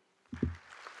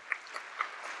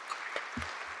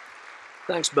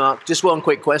 Thanks, Mark. Just one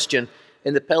quick question.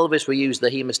 In the pelvis, we use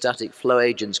the hemostatic flow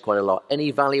agents quite a lot.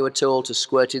 Any value at all to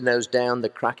squirting those down the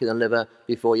crack in the liver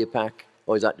before you pack?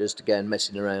 Or is that just, again,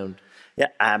 messing around? Yeah,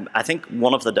 I think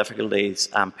one of the difficulties,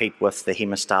 Pete, with the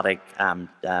hemostatic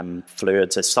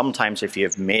fluids is sometimes if you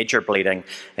have major bleeding,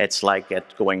 it's like it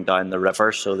going down the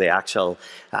river, so the actual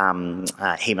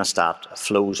hemostat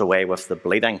flows away with the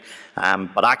bleeding.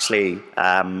 But actually,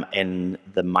 in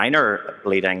the minor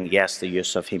bleeding, yes, the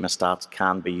use of hemostats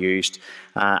can be used.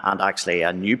 And actually,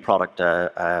 a new product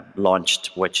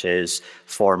launched, which is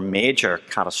for major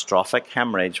catastrophic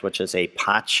hemorrhage, which is a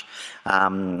patch,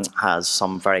 has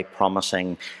some very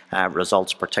promising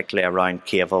results, particularly around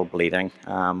caval bleeding,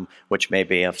 which may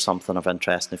be of something of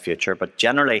interest in the future. But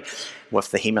generally,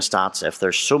 with the hemostats, if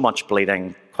there's so much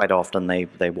bleeding, quite often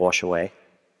they wash away.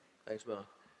 Thanks, Mark.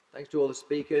 Thanks to all the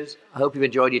speakers. I hope you've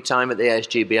enjoyed your time at the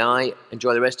ASGBI.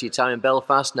 Enjoy the rest of your time in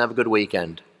Belfast and have a good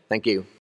weekend. Thank you.